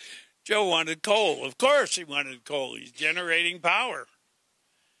 Joe wanted coal. Of course he wanted coal. He's generating power.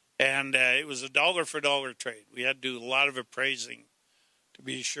 And it was a dollar for dollar trade. We had to do a lot of appraising to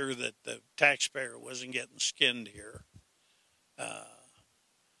be sure that the taxpayer wasn't getting skinned here.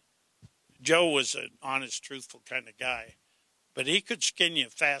 Joe was an honest, truthful kind of guy, but he could skin you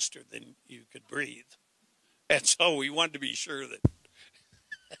faster than you could breathe. And so we wanted to be sure that,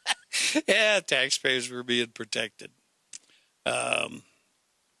 yeah, taxpayers were being protected.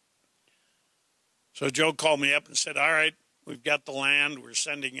 So Joe called me up and said, all right, we've got the land. We're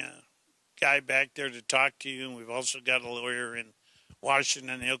sending a guy back there to talk to you. And we've also got a lawyer in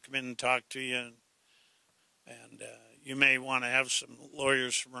Washington. He'll come in and talk to you. And you may want to have some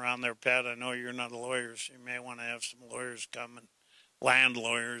lawyers from around there, Pat. I know you're not a lawyer, so you may want to have some lawyers come, and land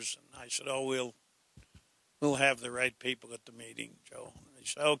lawyers. And I said, oh, we'll have the right people at the meeting, Joe. And he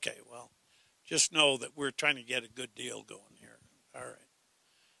said, okay, well, just know that we're trying to get a good deal going here. All right.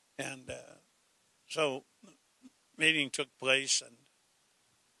 And so the meeting took place,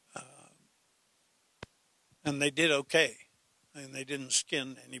 and they did okay. And they didn't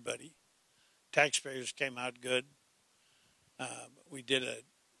skin anybody. Taxpayers came out good. We did a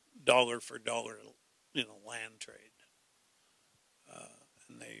dollar for dollar, land trade.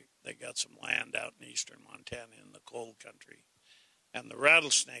 And they got some land out in eastern Montana in the coal country. And the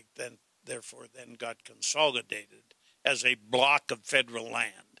Rattlesnake therefore got consolidated as a block of federal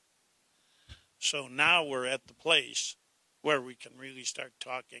land. So now we're at the place where we can really start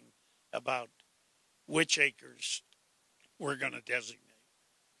talking about which acres we're going to designate.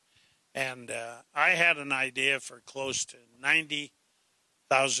 And I had an idea for close to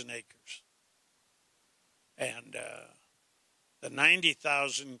 90,000 acres. And the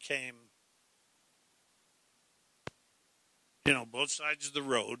 90,000 came, both sides of the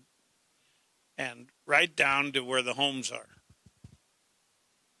road and right down to where the homes are,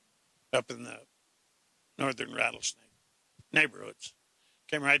 up in the northern Rattlesnake neighborhoods.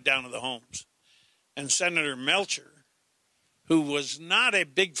 Came right down to the homes. And Senator Melcher, who was not a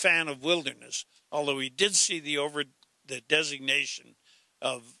big fan of wilderness, although he did see the designation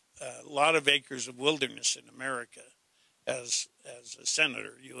of a lot of acres of wilderness in America as a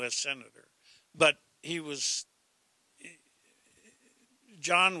senator, U.S. senator. But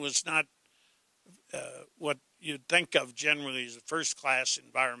John was not what you'd think of generally as a first-class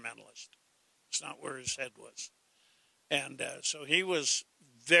environmentalist. It's not where his head was. And so he was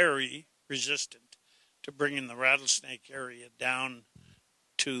very resistant to bringing the Rattlesnake area down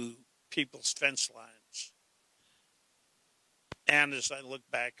to people's fence lines. And as I look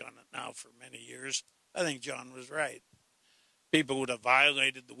back on it now for many years, I think John was right. People would have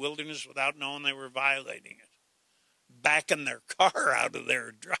violated the wilderness without knowing they were violating it. Backing their car out of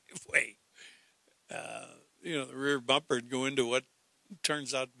their driveway. The rear bumper would go into what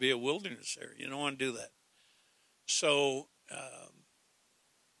turns out to be a wilderness area. You don't want to do that. So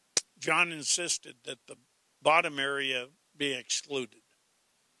John insisted that the bottom area be excluded.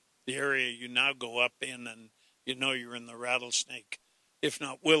 The area you now go up in and you're in the Rattlesnake, if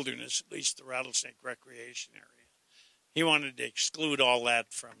not wilderness, at least the Rattlesnake recreation area. He wanted to exclude all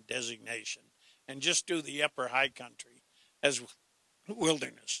that from designation and just do the upper high country as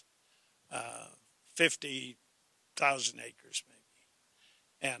wilderness, 50,000 acres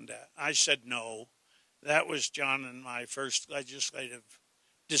maybe. And I said no. That was John and my first legislative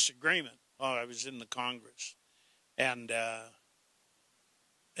disagreement while I was in the Congress. And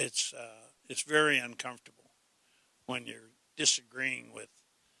it's very uncomfortable when you're disagreeing with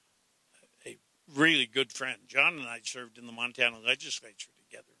a really good friend. John and I served in the Montana legislature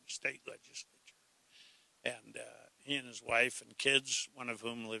together, the state legislature. And he and his wife and kids, one of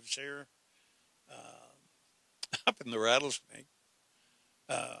whom lives here, up in the Rattlesnake,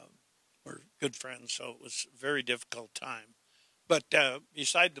 were good friends, so it was a very difficult time. But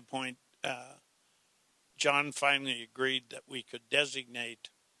beside the point, John finally agreed that we could designate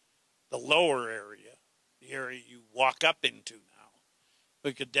the lower area, the area you walk up into now.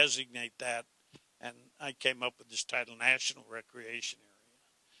 We could designate that, and I came up with this title, National Recreation Area.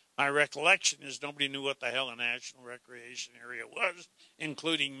 My recollection is nobody knew what the hell a National Recreation Area was,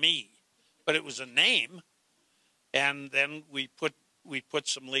 including me. But it was a name, and then we put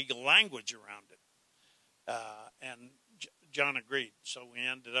some legal language around it. And John agreed. So we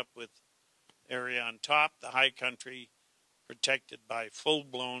ended up with area on top, the high country protected by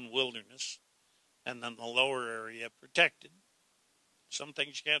full-blown wilderness, and then the lower area protected. Some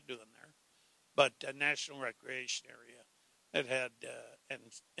things you can't do in there. but a national recreation area that had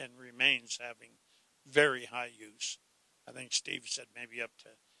and remains having very high use. I think Steve said maybe up to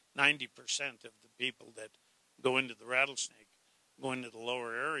 90% of the people that go into the Rattlesnake go into the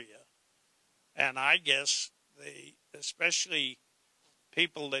lower area. And I guess they, especially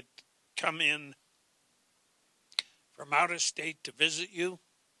people that come in from out of state to visit you,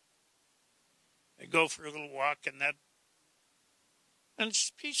 they go for a little walk in that, and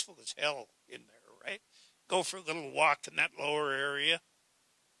it's peaceful as hell in there, right? Go for a little walk in that lower area,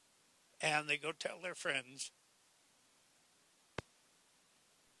 and they go tell their friends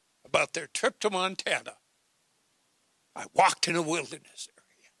about their trip to Montana. I walked in a wilderness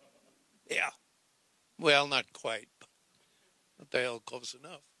area. Yeah. Well, not quite, but they all close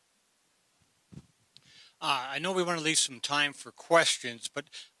enough. I know we want to leave some time for questions, but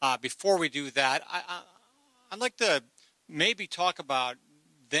before we do that, I'd like to maybe talk about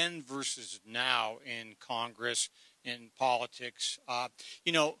then versus now in Congress, in politics.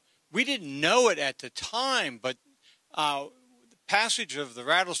 You know, we didn't know it at the time, but the passage of the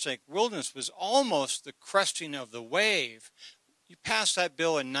Rattlesnake Wilderness was almost the cresting of the wave. You passed that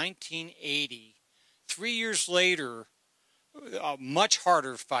bill in 1980. 3 years later, a much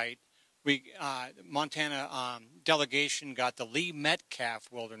harder fight. Montana delegation got the Lee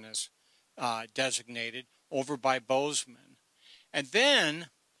Metcalf Wilderness designated over by Bozeman. And then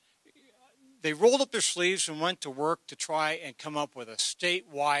they rolled up their sleeves and went to work to try and come up with a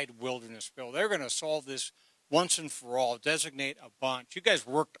statewide wilderness bill. They're going to solve this once and for all, designate a bunch. You guys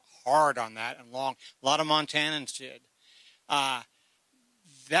worked hard on that and long. A lot of Montanans did.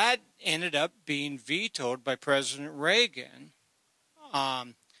 That ended up being vetoed by President Reagan.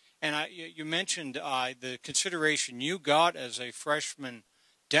 And you mentioned the consideration you got as a freshman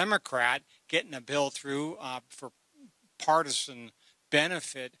Democrat getting a bill through for partisan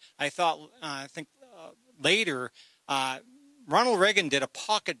benefit. I think later, Ronald Reagan did a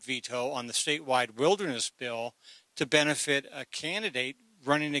pocket veto on the statewide wilderness bill to benefit a candidate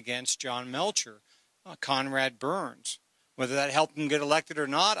running against John Melcher, Conrad Burns. Whether that helped him get elected or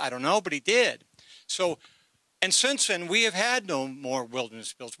not, I don't know, but he did. So, and since then, we have had no more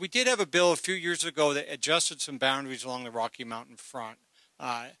wilderness bills. We did have a bill a few years ago that adjusted some boundaries along the Rocky Mountain front.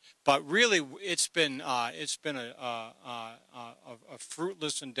 But really, it's been a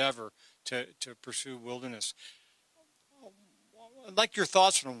fruitless endeavor to pursue wilderness. I'd like your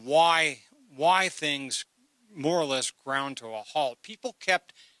thoughts on why things more or less ground to a halt. People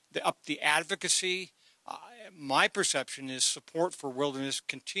kept up the advocacy. My perception is support for wilderness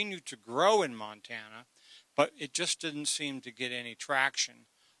continued to grow in Montana, but it just didn't seem to get any traction.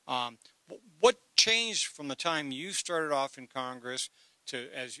 What changed from the time you started off in Congress to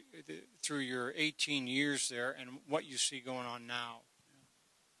through your 18 years there, and what you see going on now?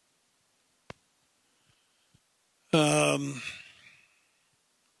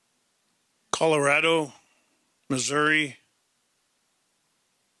 Colorado, Missouri,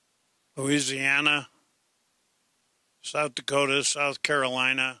 Louisiana, South Dakota, South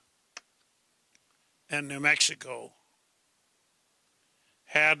Carolina, and New Mexico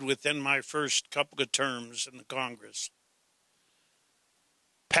had, within my first couple of terms in the Congress,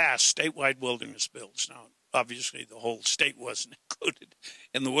 passed statewide wilderness bills. Now, obviously, the whole state wasn't included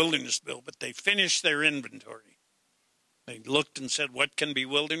in the wilderness bill, but they finished their inventory. They looked and said, what can be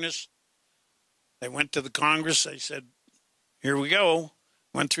wilderness? They went to the Congress. They said, here we go.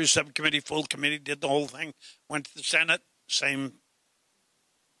 Went through subcommittee, full committee, did the whole thing. Went to the Senate, same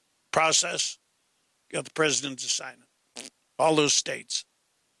process. Got the president to sign it. All those states.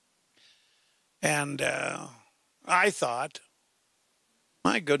 And I thought,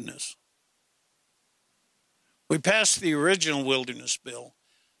 my goodness. We passed the original wilderness bill,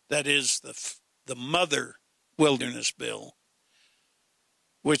 that is the mother wilderness bill,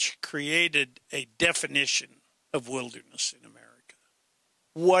 which created a definition of wilderness in America.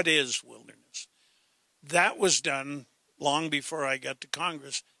 What is wilderness? That was done long before I got to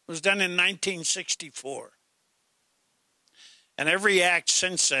Congress. It was done in 1964. And every act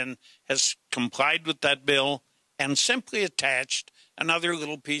since then has complied with that bill and simply attached another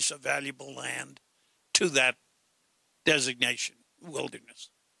little piece of valuable land to that designation, wilderness.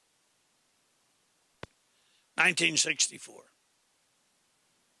 1964.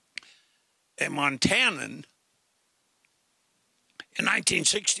 A Montanan, in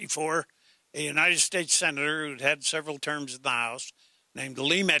 1964, a United States Senator who'd had several terms in the House named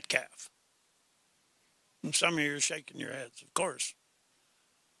Lee Metcalf. And some of you are shaking your heads, of course.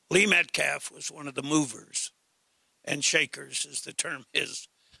 Lee Metcalf was one of the movers and shakers, as the term is,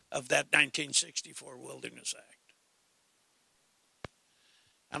 of that 1964 Wilderness Act.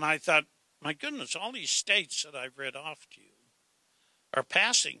 And I thought, my goodness, all these states that I've read off to you are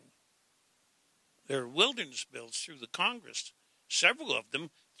passing their wilderness bills through the Congress, several of them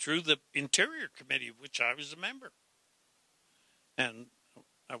through the Interior Committee, of which I was a member. And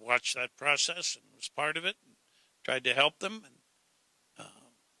I watched that process and was part of it and tried to help them. And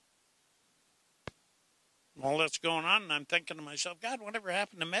all that's going on, and I'm thinking to myself, God, whatever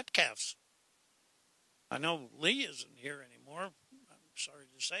happened to Metcalf's? I know Lee isn't here anymore, I'm sorry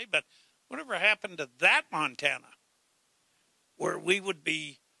to say, but whatever happened to that Montana, where we would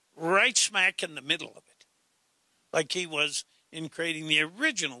be right smack in the middle of it, like he was in creating the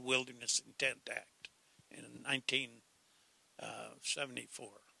original Wilderness Intent Act in 1974,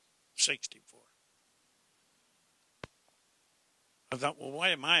 64. I thought, well, why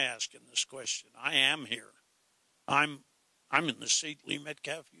am I asking this question? I am here. I'm in the seat Lee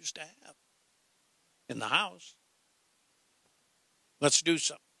Metcalf used to have in the House. Let's do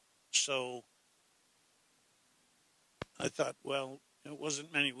something. So I thought, well, it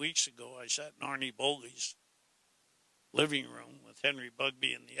wasn't many weeks ago I sat in Arnie Bogey's living room with Henry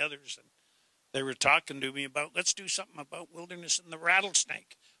Bugby and the others, and they were talking to me about, let's do something about wilderness and the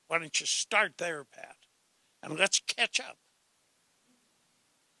rattlesnake. Why don't you start there, Pat? And let's catch up.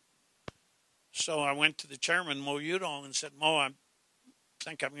 So I went to the chairman, Mo Udall, and said, Mo, I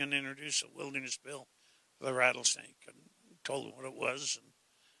think I'm going to introduce a wilderness bill for the rattlesnake. And told him what it was and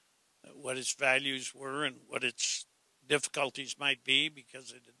what its values were and what its difficulties might be,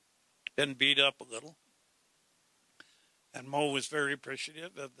 because it had been beat up a little. And Mo was very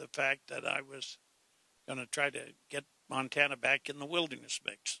appreciative of the fact that I was going to try to get Montana back in the wilderness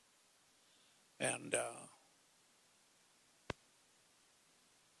mix. And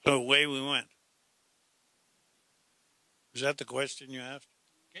so away we went. Is that the question you asked?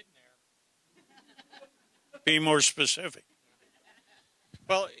 Getting there. Be more specific.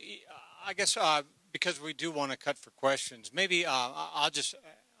 Well, I guess because we do want to cut for questions, maybe I'll just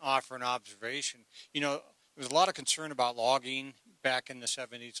offer an observation. You know, there was a lot of concern about logging back in the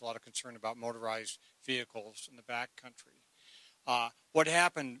 70s, a lot of concern about motorized vehicles in the backcountry. What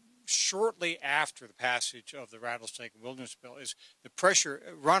happened shortly after the passage of the Rattlesnake Wilderness Bill is the pressure.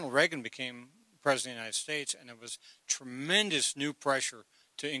 Ronald Reagan became President of the United States, and there was tremendous new pressure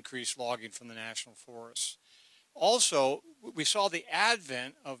to increase logging from the national forests. Also, we saw the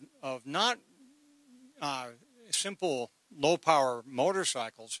advent of not simple low-power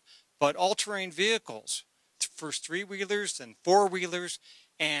motorcycles, but all-terrain vehicles. First three-wheelers, then four-wheelers,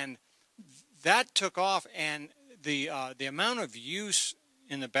 and that took off. And the amount of use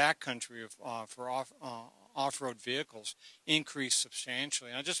in the backcountry for off-road vehicles increased substantially.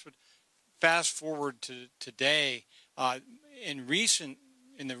 And I just would fast forward to today. In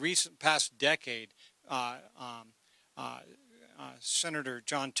the recent past decade, Senator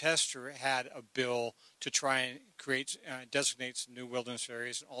John Tester had a bill to try and designate some new wilderness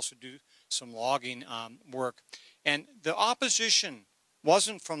areas and also do some logging work. And the opposition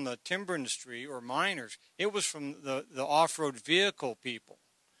wasn't from the timber industry or miners. It was from the off-road vehicle people.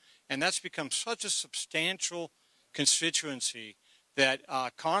 And that's become such a substantial constituency that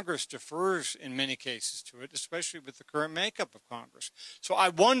Congress defers in many cases to it, especially with the current makeup of Congress. So I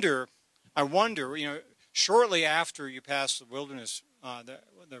wonder, you know, shortly after you passed the wilderness,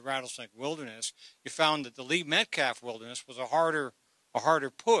 the Rattlesnake Wilderness, you found that the Lee Metcalf Wilderness was a harder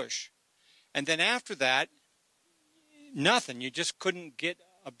push. And then after that, nothing. You just couldn't get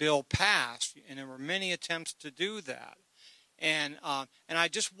a bill passed, and there were many attempts to do that. And I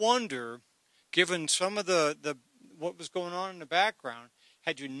just wonder, given some of the what was going on in the background,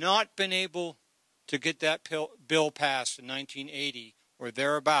 had you not been able to get that bill passed in 1980 or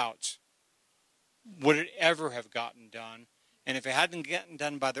thereabouts, would it ever have gotten done? And if it hadn't gotten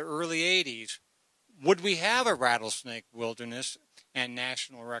done by the early 80s, would we have a rattlesnake wilderness and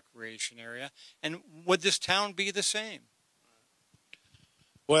national recreation area? And would this town be the same?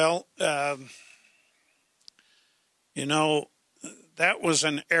 Well, you know, that was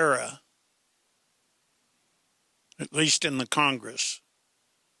an era, at least in the Congress,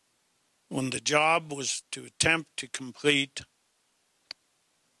 when the job was to attempt to complete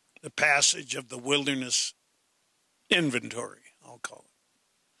the passage of the wilderness inventory, I'll call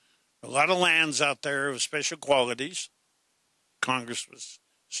it. A lot of lands out there of special qualities, Congress was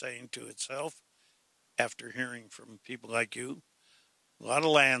saying to itself, after hearing from people like you, a lot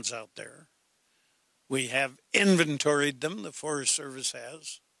of lands out there. We have inventoried them, the Forest Service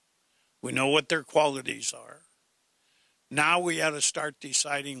has. We know what their qualities are. Now we ought to start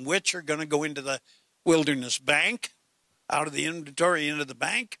deciding which are going to go into the wilderness bank, out of the inventory into the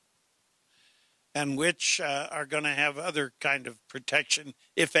bank, and which are going to have other kind of protection,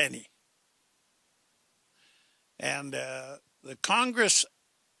 if any. And the Congress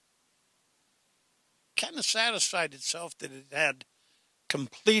kind of satisfied itself that it had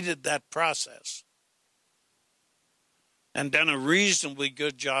completed that process and done a reasonably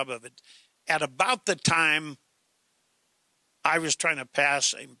good job of it. At about the time I was trying to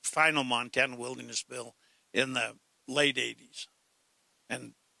pass a final Montana Wilderness Bill in the late 80s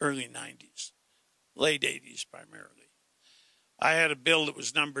and early 90s, late 80s primarily. I had a bill that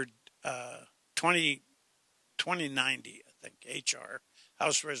was numbered 2090, I think, HR,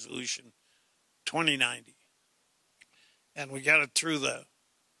 House Resolution 2090. And we got it through the,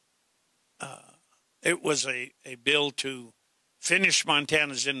 it was a bill to finish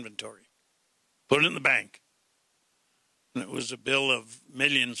Montana's inventory, put it in the bank. And it was a bill of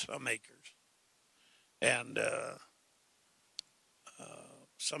millions of acres. And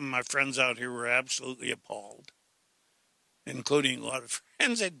some of my friends out here were absolutely appalled, including a lot of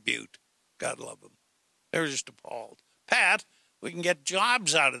friends at Butte. God love them. They were just appalled. Pat, we can get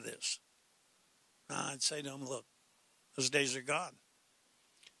jobs out of this. I'd say to them, look, those days are gone.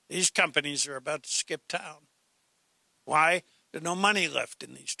 These companies are about to skip town. Why? There's no money left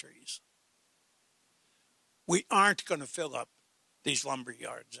in these trees. We aren't going to fill up these lumber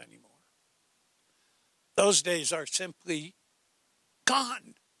yards anymore. Those days are simply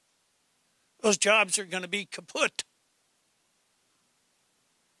gone. Those jobs are going to be kaput.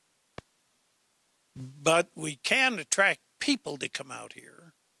 But we can attract people to come out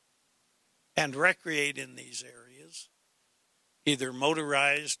here and recreate in these areas, either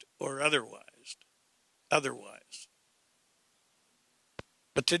motorized or otherwise.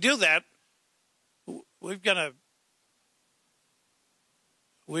 But to do that, we've got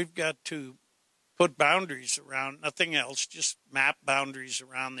to put boundaries around, nothing else, just map boundaries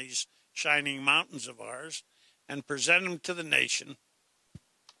around these shining mountains of ours and present them to the nation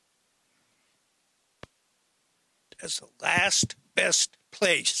as the last best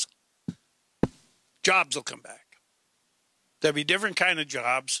place. Jobs will come back. There'll be different kind of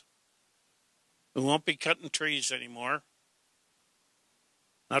jobs. We won't be cutting trees anymore.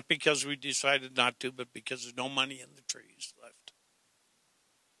 Not because we decided not to, but because there's no money in the trees left.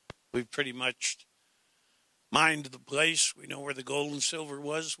 We've pretty much mined the place. We know where the gold and silver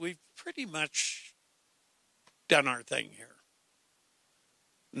was. We've pretty much done our thing here.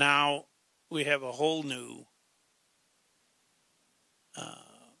 Now we have a whole new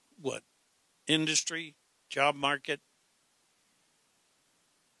industry, job market.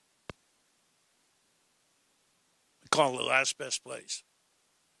 We call it the last best place.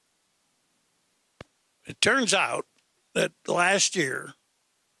 It turns out that last year,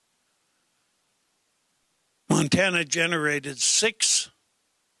 Montana generated $6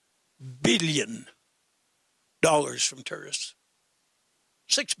 billion from tourists.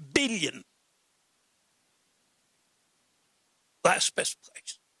 $6 billion. Last best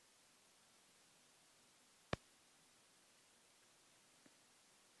place.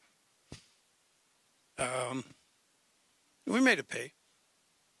 We made it pay.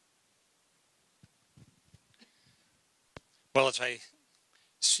 Well, as I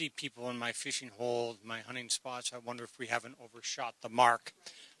see people in my fishing hole, my hunting spots, I wonder if we haven't overshot the mark.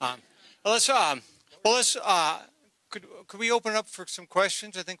 Could we open up for some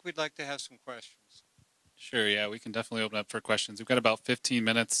questions? I think we'd like to have some questions. Sure, yeah, we can definitely open up for questions. We've got about 15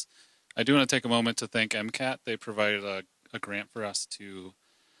 minutes. I do want to take a moment to thank MCAT. They provided a grant for us to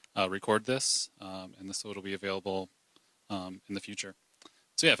record this, and so it'll be available in the future.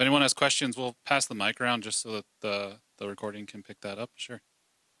 So yeah, if anyone has questions, we'll pass the mic around just so that the recording can pick that up. Sure.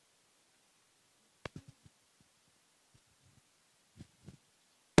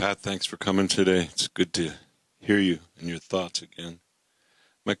 Pat, thanks for coming today. It's good to hear you and your thoughts again.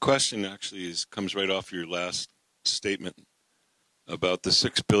 My question actually comes right off your last statement about the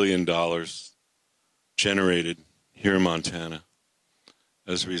 $6 billion generated here in Montana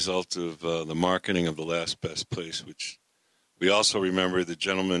as a result of the marketing of the last best place, which we also remember the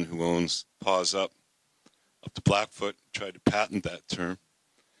gentleman who owns Paws Up to Blackfoot tried to patent that term,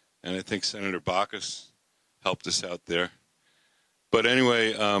 and I think Senator Baucus helped us out there. But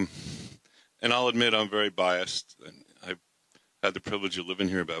anyway, and I'll admit I'm very biased. I've had the privilege of living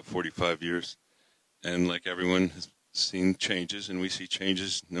here about 45 years, and like everyone has seen changes, and we see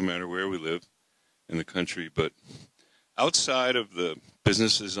changes no matter where we live in the country. But outside of the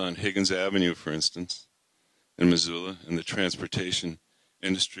businesses on Higgins Avenue, for instance, in Missoula, and the transportation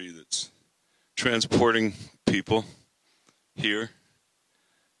industry that's transporting people here,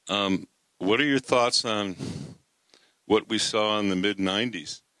 what are your thoughts on what we saw in the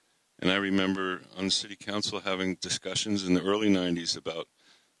mid-'90s? And I remember on the city council having discussions in the early 90s about,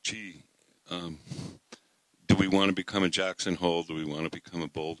 do we want to become a Jackson Hole? Do we want to become a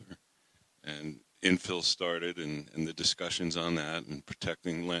Boulder? And infill started, and the discussions on that, and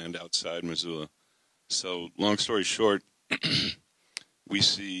protecting land outside Missoula. So, long story short, we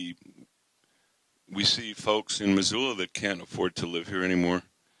see folks in Missoula that can't afford to live here anymore.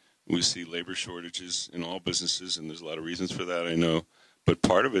 We see labor shortages in all businesses, and there's a lot of reasons for that, I know. But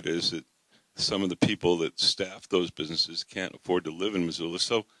part of it is that some of the people that staff those businesses can't afford to live in Missoula.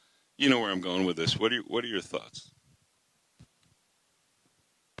 So, you know where I'm going with this. What are your thoughts?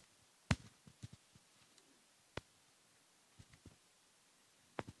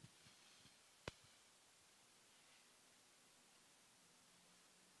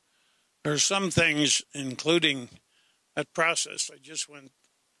 There are some things, including that process I just went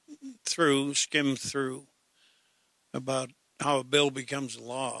through, skimmed through, about how a bill becomes a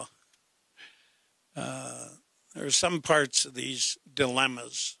law. There are some parts of these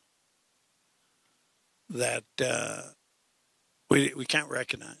dilemmas that we can't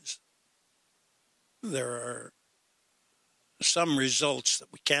recognize. There are some results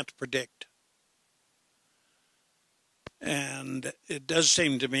that we can't predict. And it does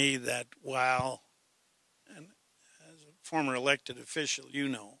seem to me that while, and as a former elected official, you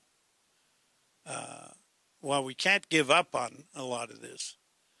know, while we can't give up on a lot of this,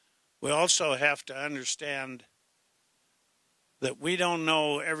 we also have to understand that we don't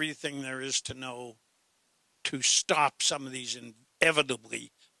know everything there is to know to stop some of these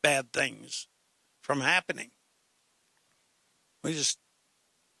inevitably bad things from happening. We're just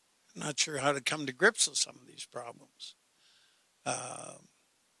not sure how to come to grips with some of these problems.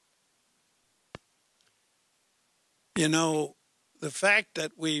 You know, the fact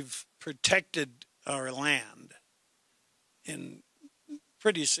that we've protected our land in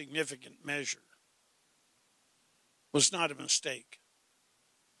pretty significant measure was not a mistake.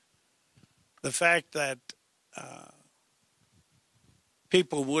 The fact that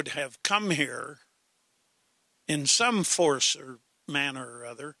people would have come here in some force or manner or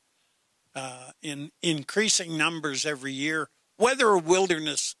other in increasing numbers every year, whether a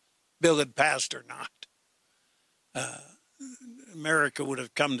wilderness bill had passed or not. America would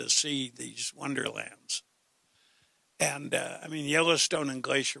have come to see these wonderlands. And, I mean, Yellowstone and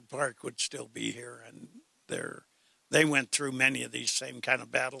Glacier Park would still be here, and they went through many of these same kind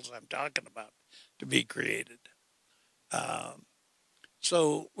of battles I'm talking about to be created.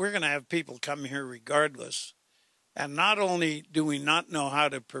 So we're going to have people come here regardless. And not only do we not know how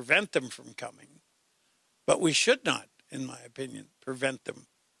to prevent them from coming, but we should not, in my opinion, prevent them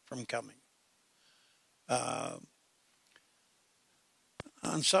from coming.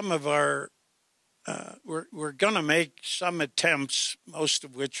 On some of our, we're going to make some attempts, most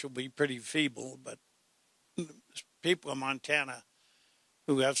of which will be pretty feeble, but people in Montana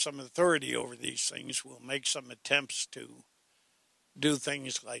who have some authority over these things will make some attempts to do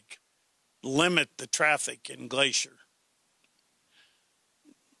things like limit the traffic in Glacier.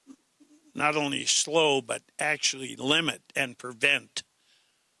 Not only slow, but actually limit and prevent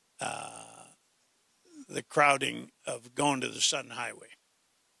the crowding of going to the Sun Highway.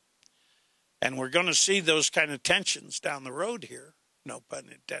 And we're going to see those kind of tensions down the road here, no pun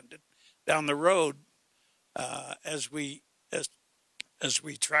intended, down the road as we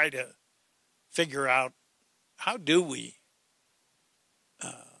try to figure out how do we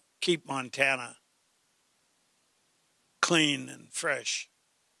keep Montana clean and fresh,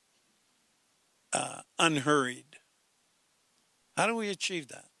 unhurried. How do we achieve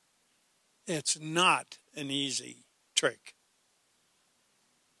that? It's not an easy trick.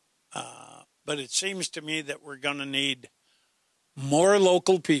 But it seems to me that we're going to need more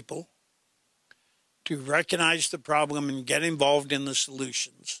local people to recognize the problem and get involved in the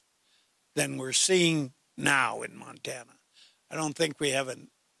solutions than we're seeing now in Montana. I don't think we have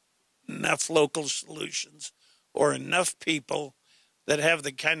enough local solutions or enough people that have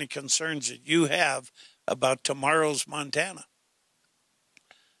the kind of concerns that you have about tomorrow's Montana.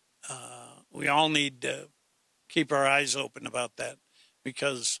 We all need to keep our eyes open about that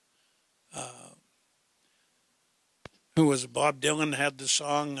because who was it? Bob Dylan had the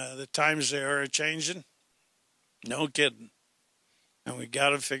song, The Times They Are A-Changin'? No kidding. And we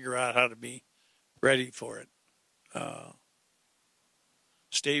got to figure out how to be ready for it.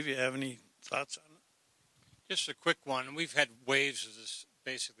 Steve, you have any thoughts on it? Just a quick one. We've had waves of this,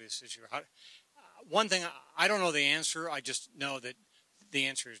 basically, this issue. One thing, I don't know the answer. I just know that the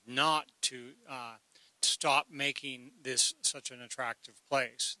answer is not to stop making this such an attractive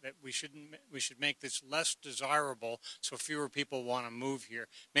place. That we should make this less desirable so fewer people want to move here.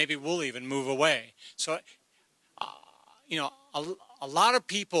 Maybe we'll even move away. So, you know, a lot of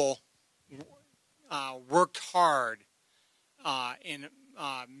people worked hard in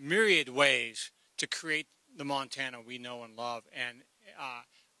myriad ways to create the Montana we know and love. And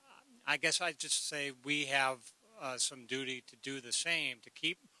I guess I'd just say we have some duty to do the same, to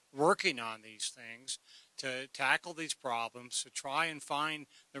keep working on these things, to tackle these problems, to try and find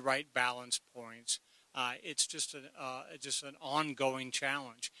the right balance points. It's just an ongoing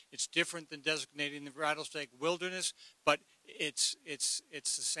challenge. It's different than designating the Rattlesnake Wilderness, but it's the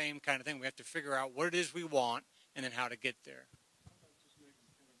same kind of thing. We have to figure out what it is we want and then how to get there.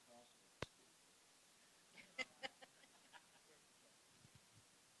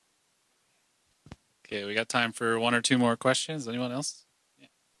 Okay, we got time for one or two more questions. Anyone else?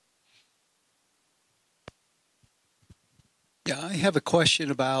 Yeah, I have a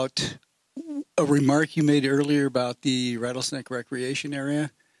question about a remark you made earlier about the Rattlesnake Recreation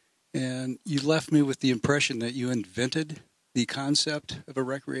Area. And you left me with the impression that you invented the concept of a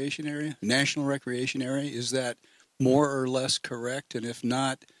recreation area, national recreation area. Is that more or less correct? And if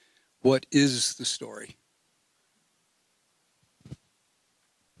not, what is the story?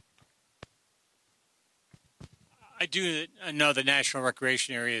 I do know the national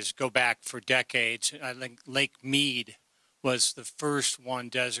recreation areas go back for decades. I think Lake Mead was the first one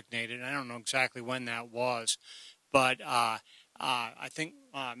designated. I don't know exactly when that was, but I think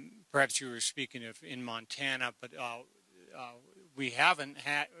perhaps you were speaking of in Montana, but we haven't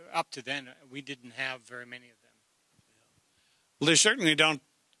had, up to then, we didn't have very many of them. Well, they certainly don't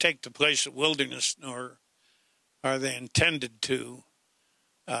take the place of wilderness, nor are they intended to.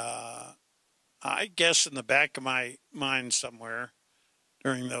 I guess in the back of my mind somewhere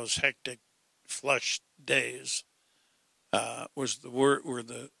during those hectic flush days were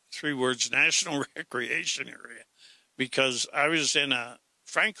the three words National Recreation Area, because I was in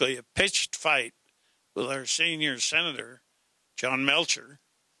frankly a pitched fight with our senior senator, John Melcher,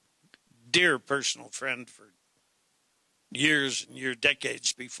 dear personal friend for years and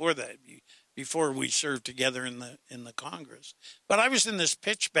decades before that, before we served together in the Congress. But I was in this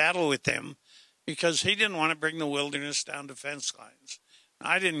pitched battle with him because he didn't want to bring the wilderness down to fence lines.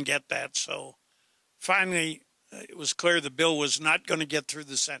 I didn't get that, so finally it was clear the bill was not going to get through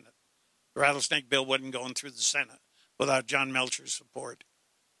the Senate. The rattlesnake bill wasn't going through the Senate without John Melcher's support,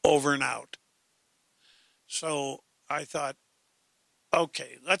 over and out. So I thought,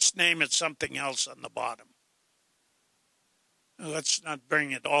 okay, let's name it something else on the bottom. Let's not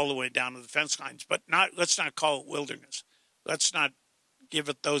bring it all the way down to the fence lines, but let's not call it wilderness. Let's not give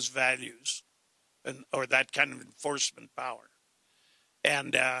it those values or that kind of enforcement power.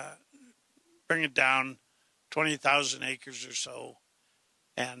 And bring it down 20,000 acres or so,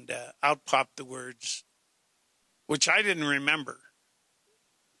 and out popped the words, which I didn't remember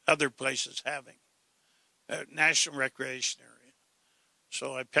other places having, National Recreation Area.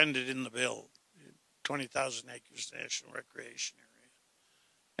 So I penned it in the bill, 20,000 acres National Recreation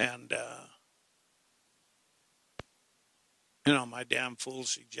Area. And, my damn fool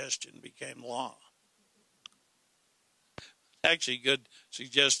suggestion became law. Actually, good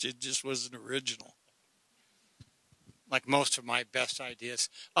suggestion, just wasn't original. Like most of my best ideas.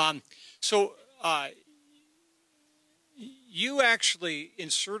 So you actually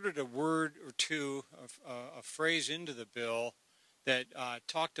inserted a word or two, a phrase into the bill that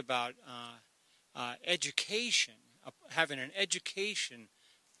talked about education, having an education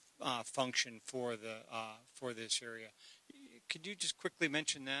function for this area. Could you just quickly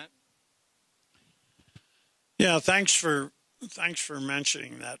mention that? Yeah, thanks for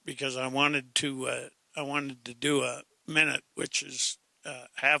mentioning that, because I wanted to do a minute, which is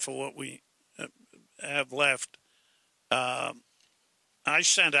half of what we have left. I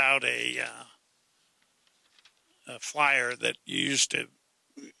sent out a flyer that you used to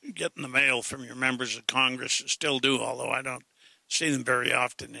get in the mail from your members of Congress, still do, although I don't see them very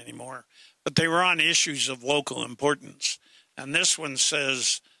often anymore. But they were on issues of local importance. And this one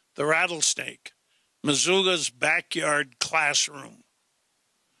says, the rattlesnake, Missoula's backyard classroom.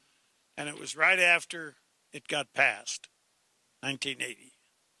 And it was right after it got passed, 1980.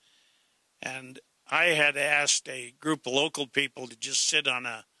 And I had asked a group of local people to just sit on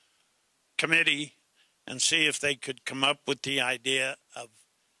a committee and see if they could come up with the idea of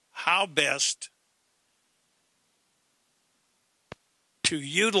how best to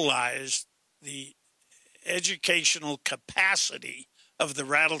utilize the educational capacity of the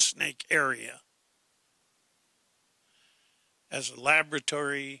rattlesnake area as a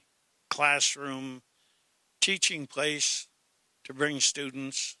laboratory, classroom, teaching place to bring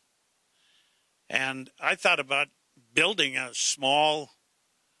students. And I thought about building a small,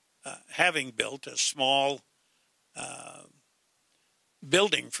 having built a small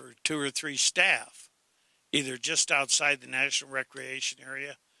building for 2 or 3 staff, either just outside the National Recreation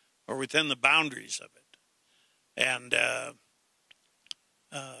Area or within the boundaries of it. And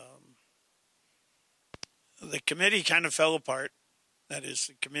the committee kind of fell apart. That is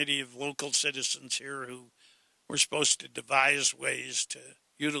the committee of local citizens here who were supposed to devise ways to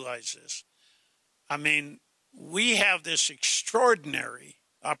utilize this. I mean, we have this extraordinary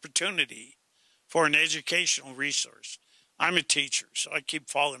opportunity for an educational resource. I'm a teacher, so I keep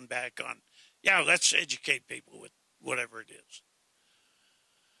falling back on, yeah, let's educate people with whatever it is.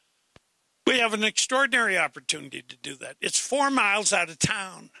 We have an extraordinary opportunity to do that. It's 4 miles out of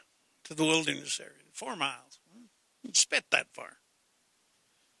town to the wilderness area. 4 miles. You spit that far.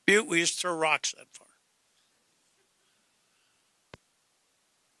 Butte, we used to throw rocks that far.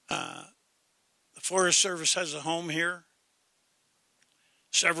 The Forest Service has a home here.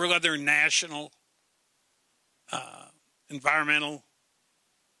 Several other national environmental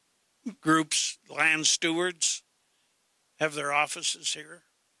groups, land stewards, have their offices here.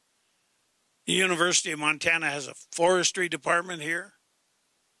 The University of Montana has a forestry department here.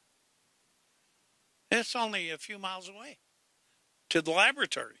 It's only a few miles away to the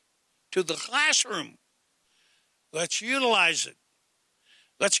laboratory, to the classroom. Let's utilize it.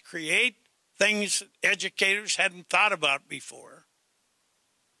 Let's create things that educators hadn't thought about before,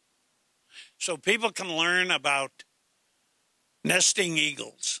 so people can learn about nesting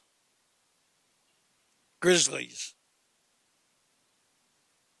eagles, grizzlies,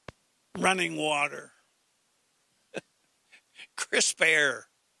 running water, crisp air.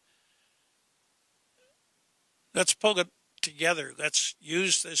 Let's pull it together. Let's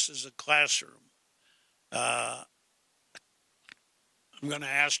use this as a classroom. I'm going to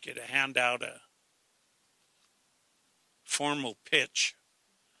ask you to hand out a formal pitch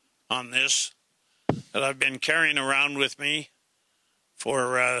on this that I've been carrying around with me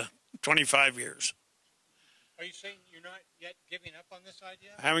for 25 years. Are you saying you're not yet giving up on this idea?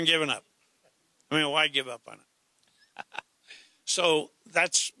 I haven't given up. I mean, why give up on it? So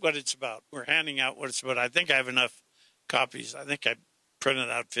that's what it's about. We're handing out what it's about. I think I have enough copies. I think I printed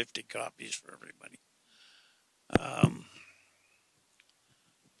out 50 copies for everybody.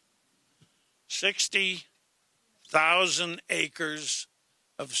 60,000 acres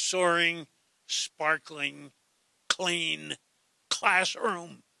of soaring, sparkling, clean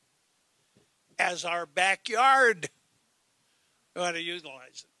classroom as our backyard. We ought to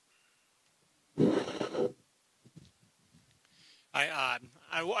utilize it. I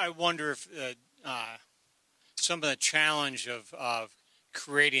wonder if some of the challenge of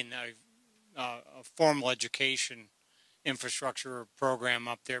creating a formal education infrastructure program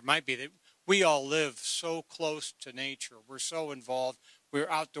up there might be that we all live so close to nature. We're so involved. We're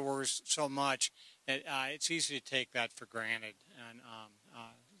outdoors so much that it's easy to take that for granted. And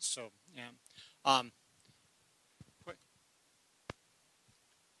so, yeah.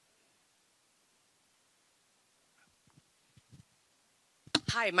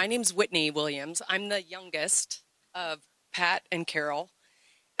 Hi, my name's Whitney Williams. I'm the youngest of Pat and Carol.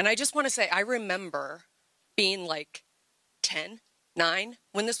 And I just want to say, I remember being like 10, 9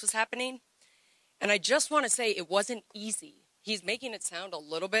 when this was happening. And I just want to say it wasn't easy. He's making it sound a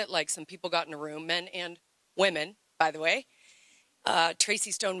little bit like some people got in a room, men and women, by the way.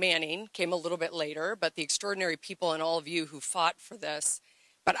 Tracy Stone Manning came a little bit later, but the extraordinary people and all of you who fought for this.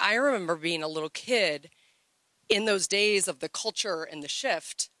 But I remember being a little kid in those days of the culture and the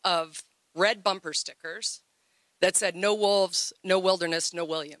shift of red bumper stickers that said, no wolves, no wilderness, no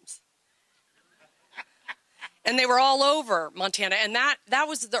Williams. And they were all over Montana. And that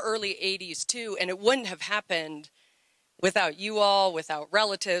was the early 80s, too. And it wouldn't have happened without you all, without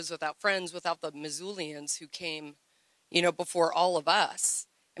relatives, without friends, without the Missoulians who came, before all of us.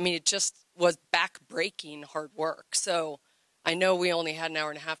 I mean, it just was back-breaking hard work. So I know we only had an hour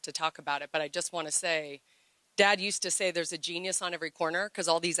and a half to talk about it, but I just want to say, Dad used to say there's a genius on every corner because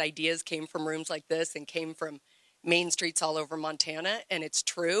all these ideas came from rooms like this and came from main streets all over Montana, and it's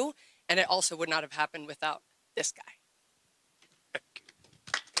true. And it also would not have happened without this guy.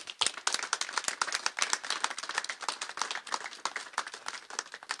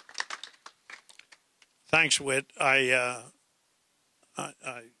 Thanks, Whit. I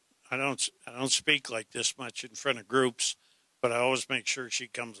don't speak like this much in front of groups, but I always make sure she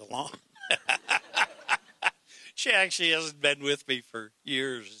comes along. She actually hasn't been with me for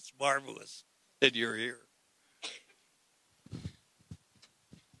years. It's marvelous that you're here.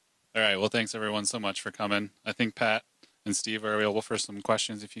 All right. Well, thanks everyone so much for coming. I think Pat and Steve are available for some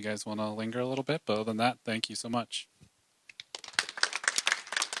questions if you guys want to linger a little bit. But other than that, thank you so much.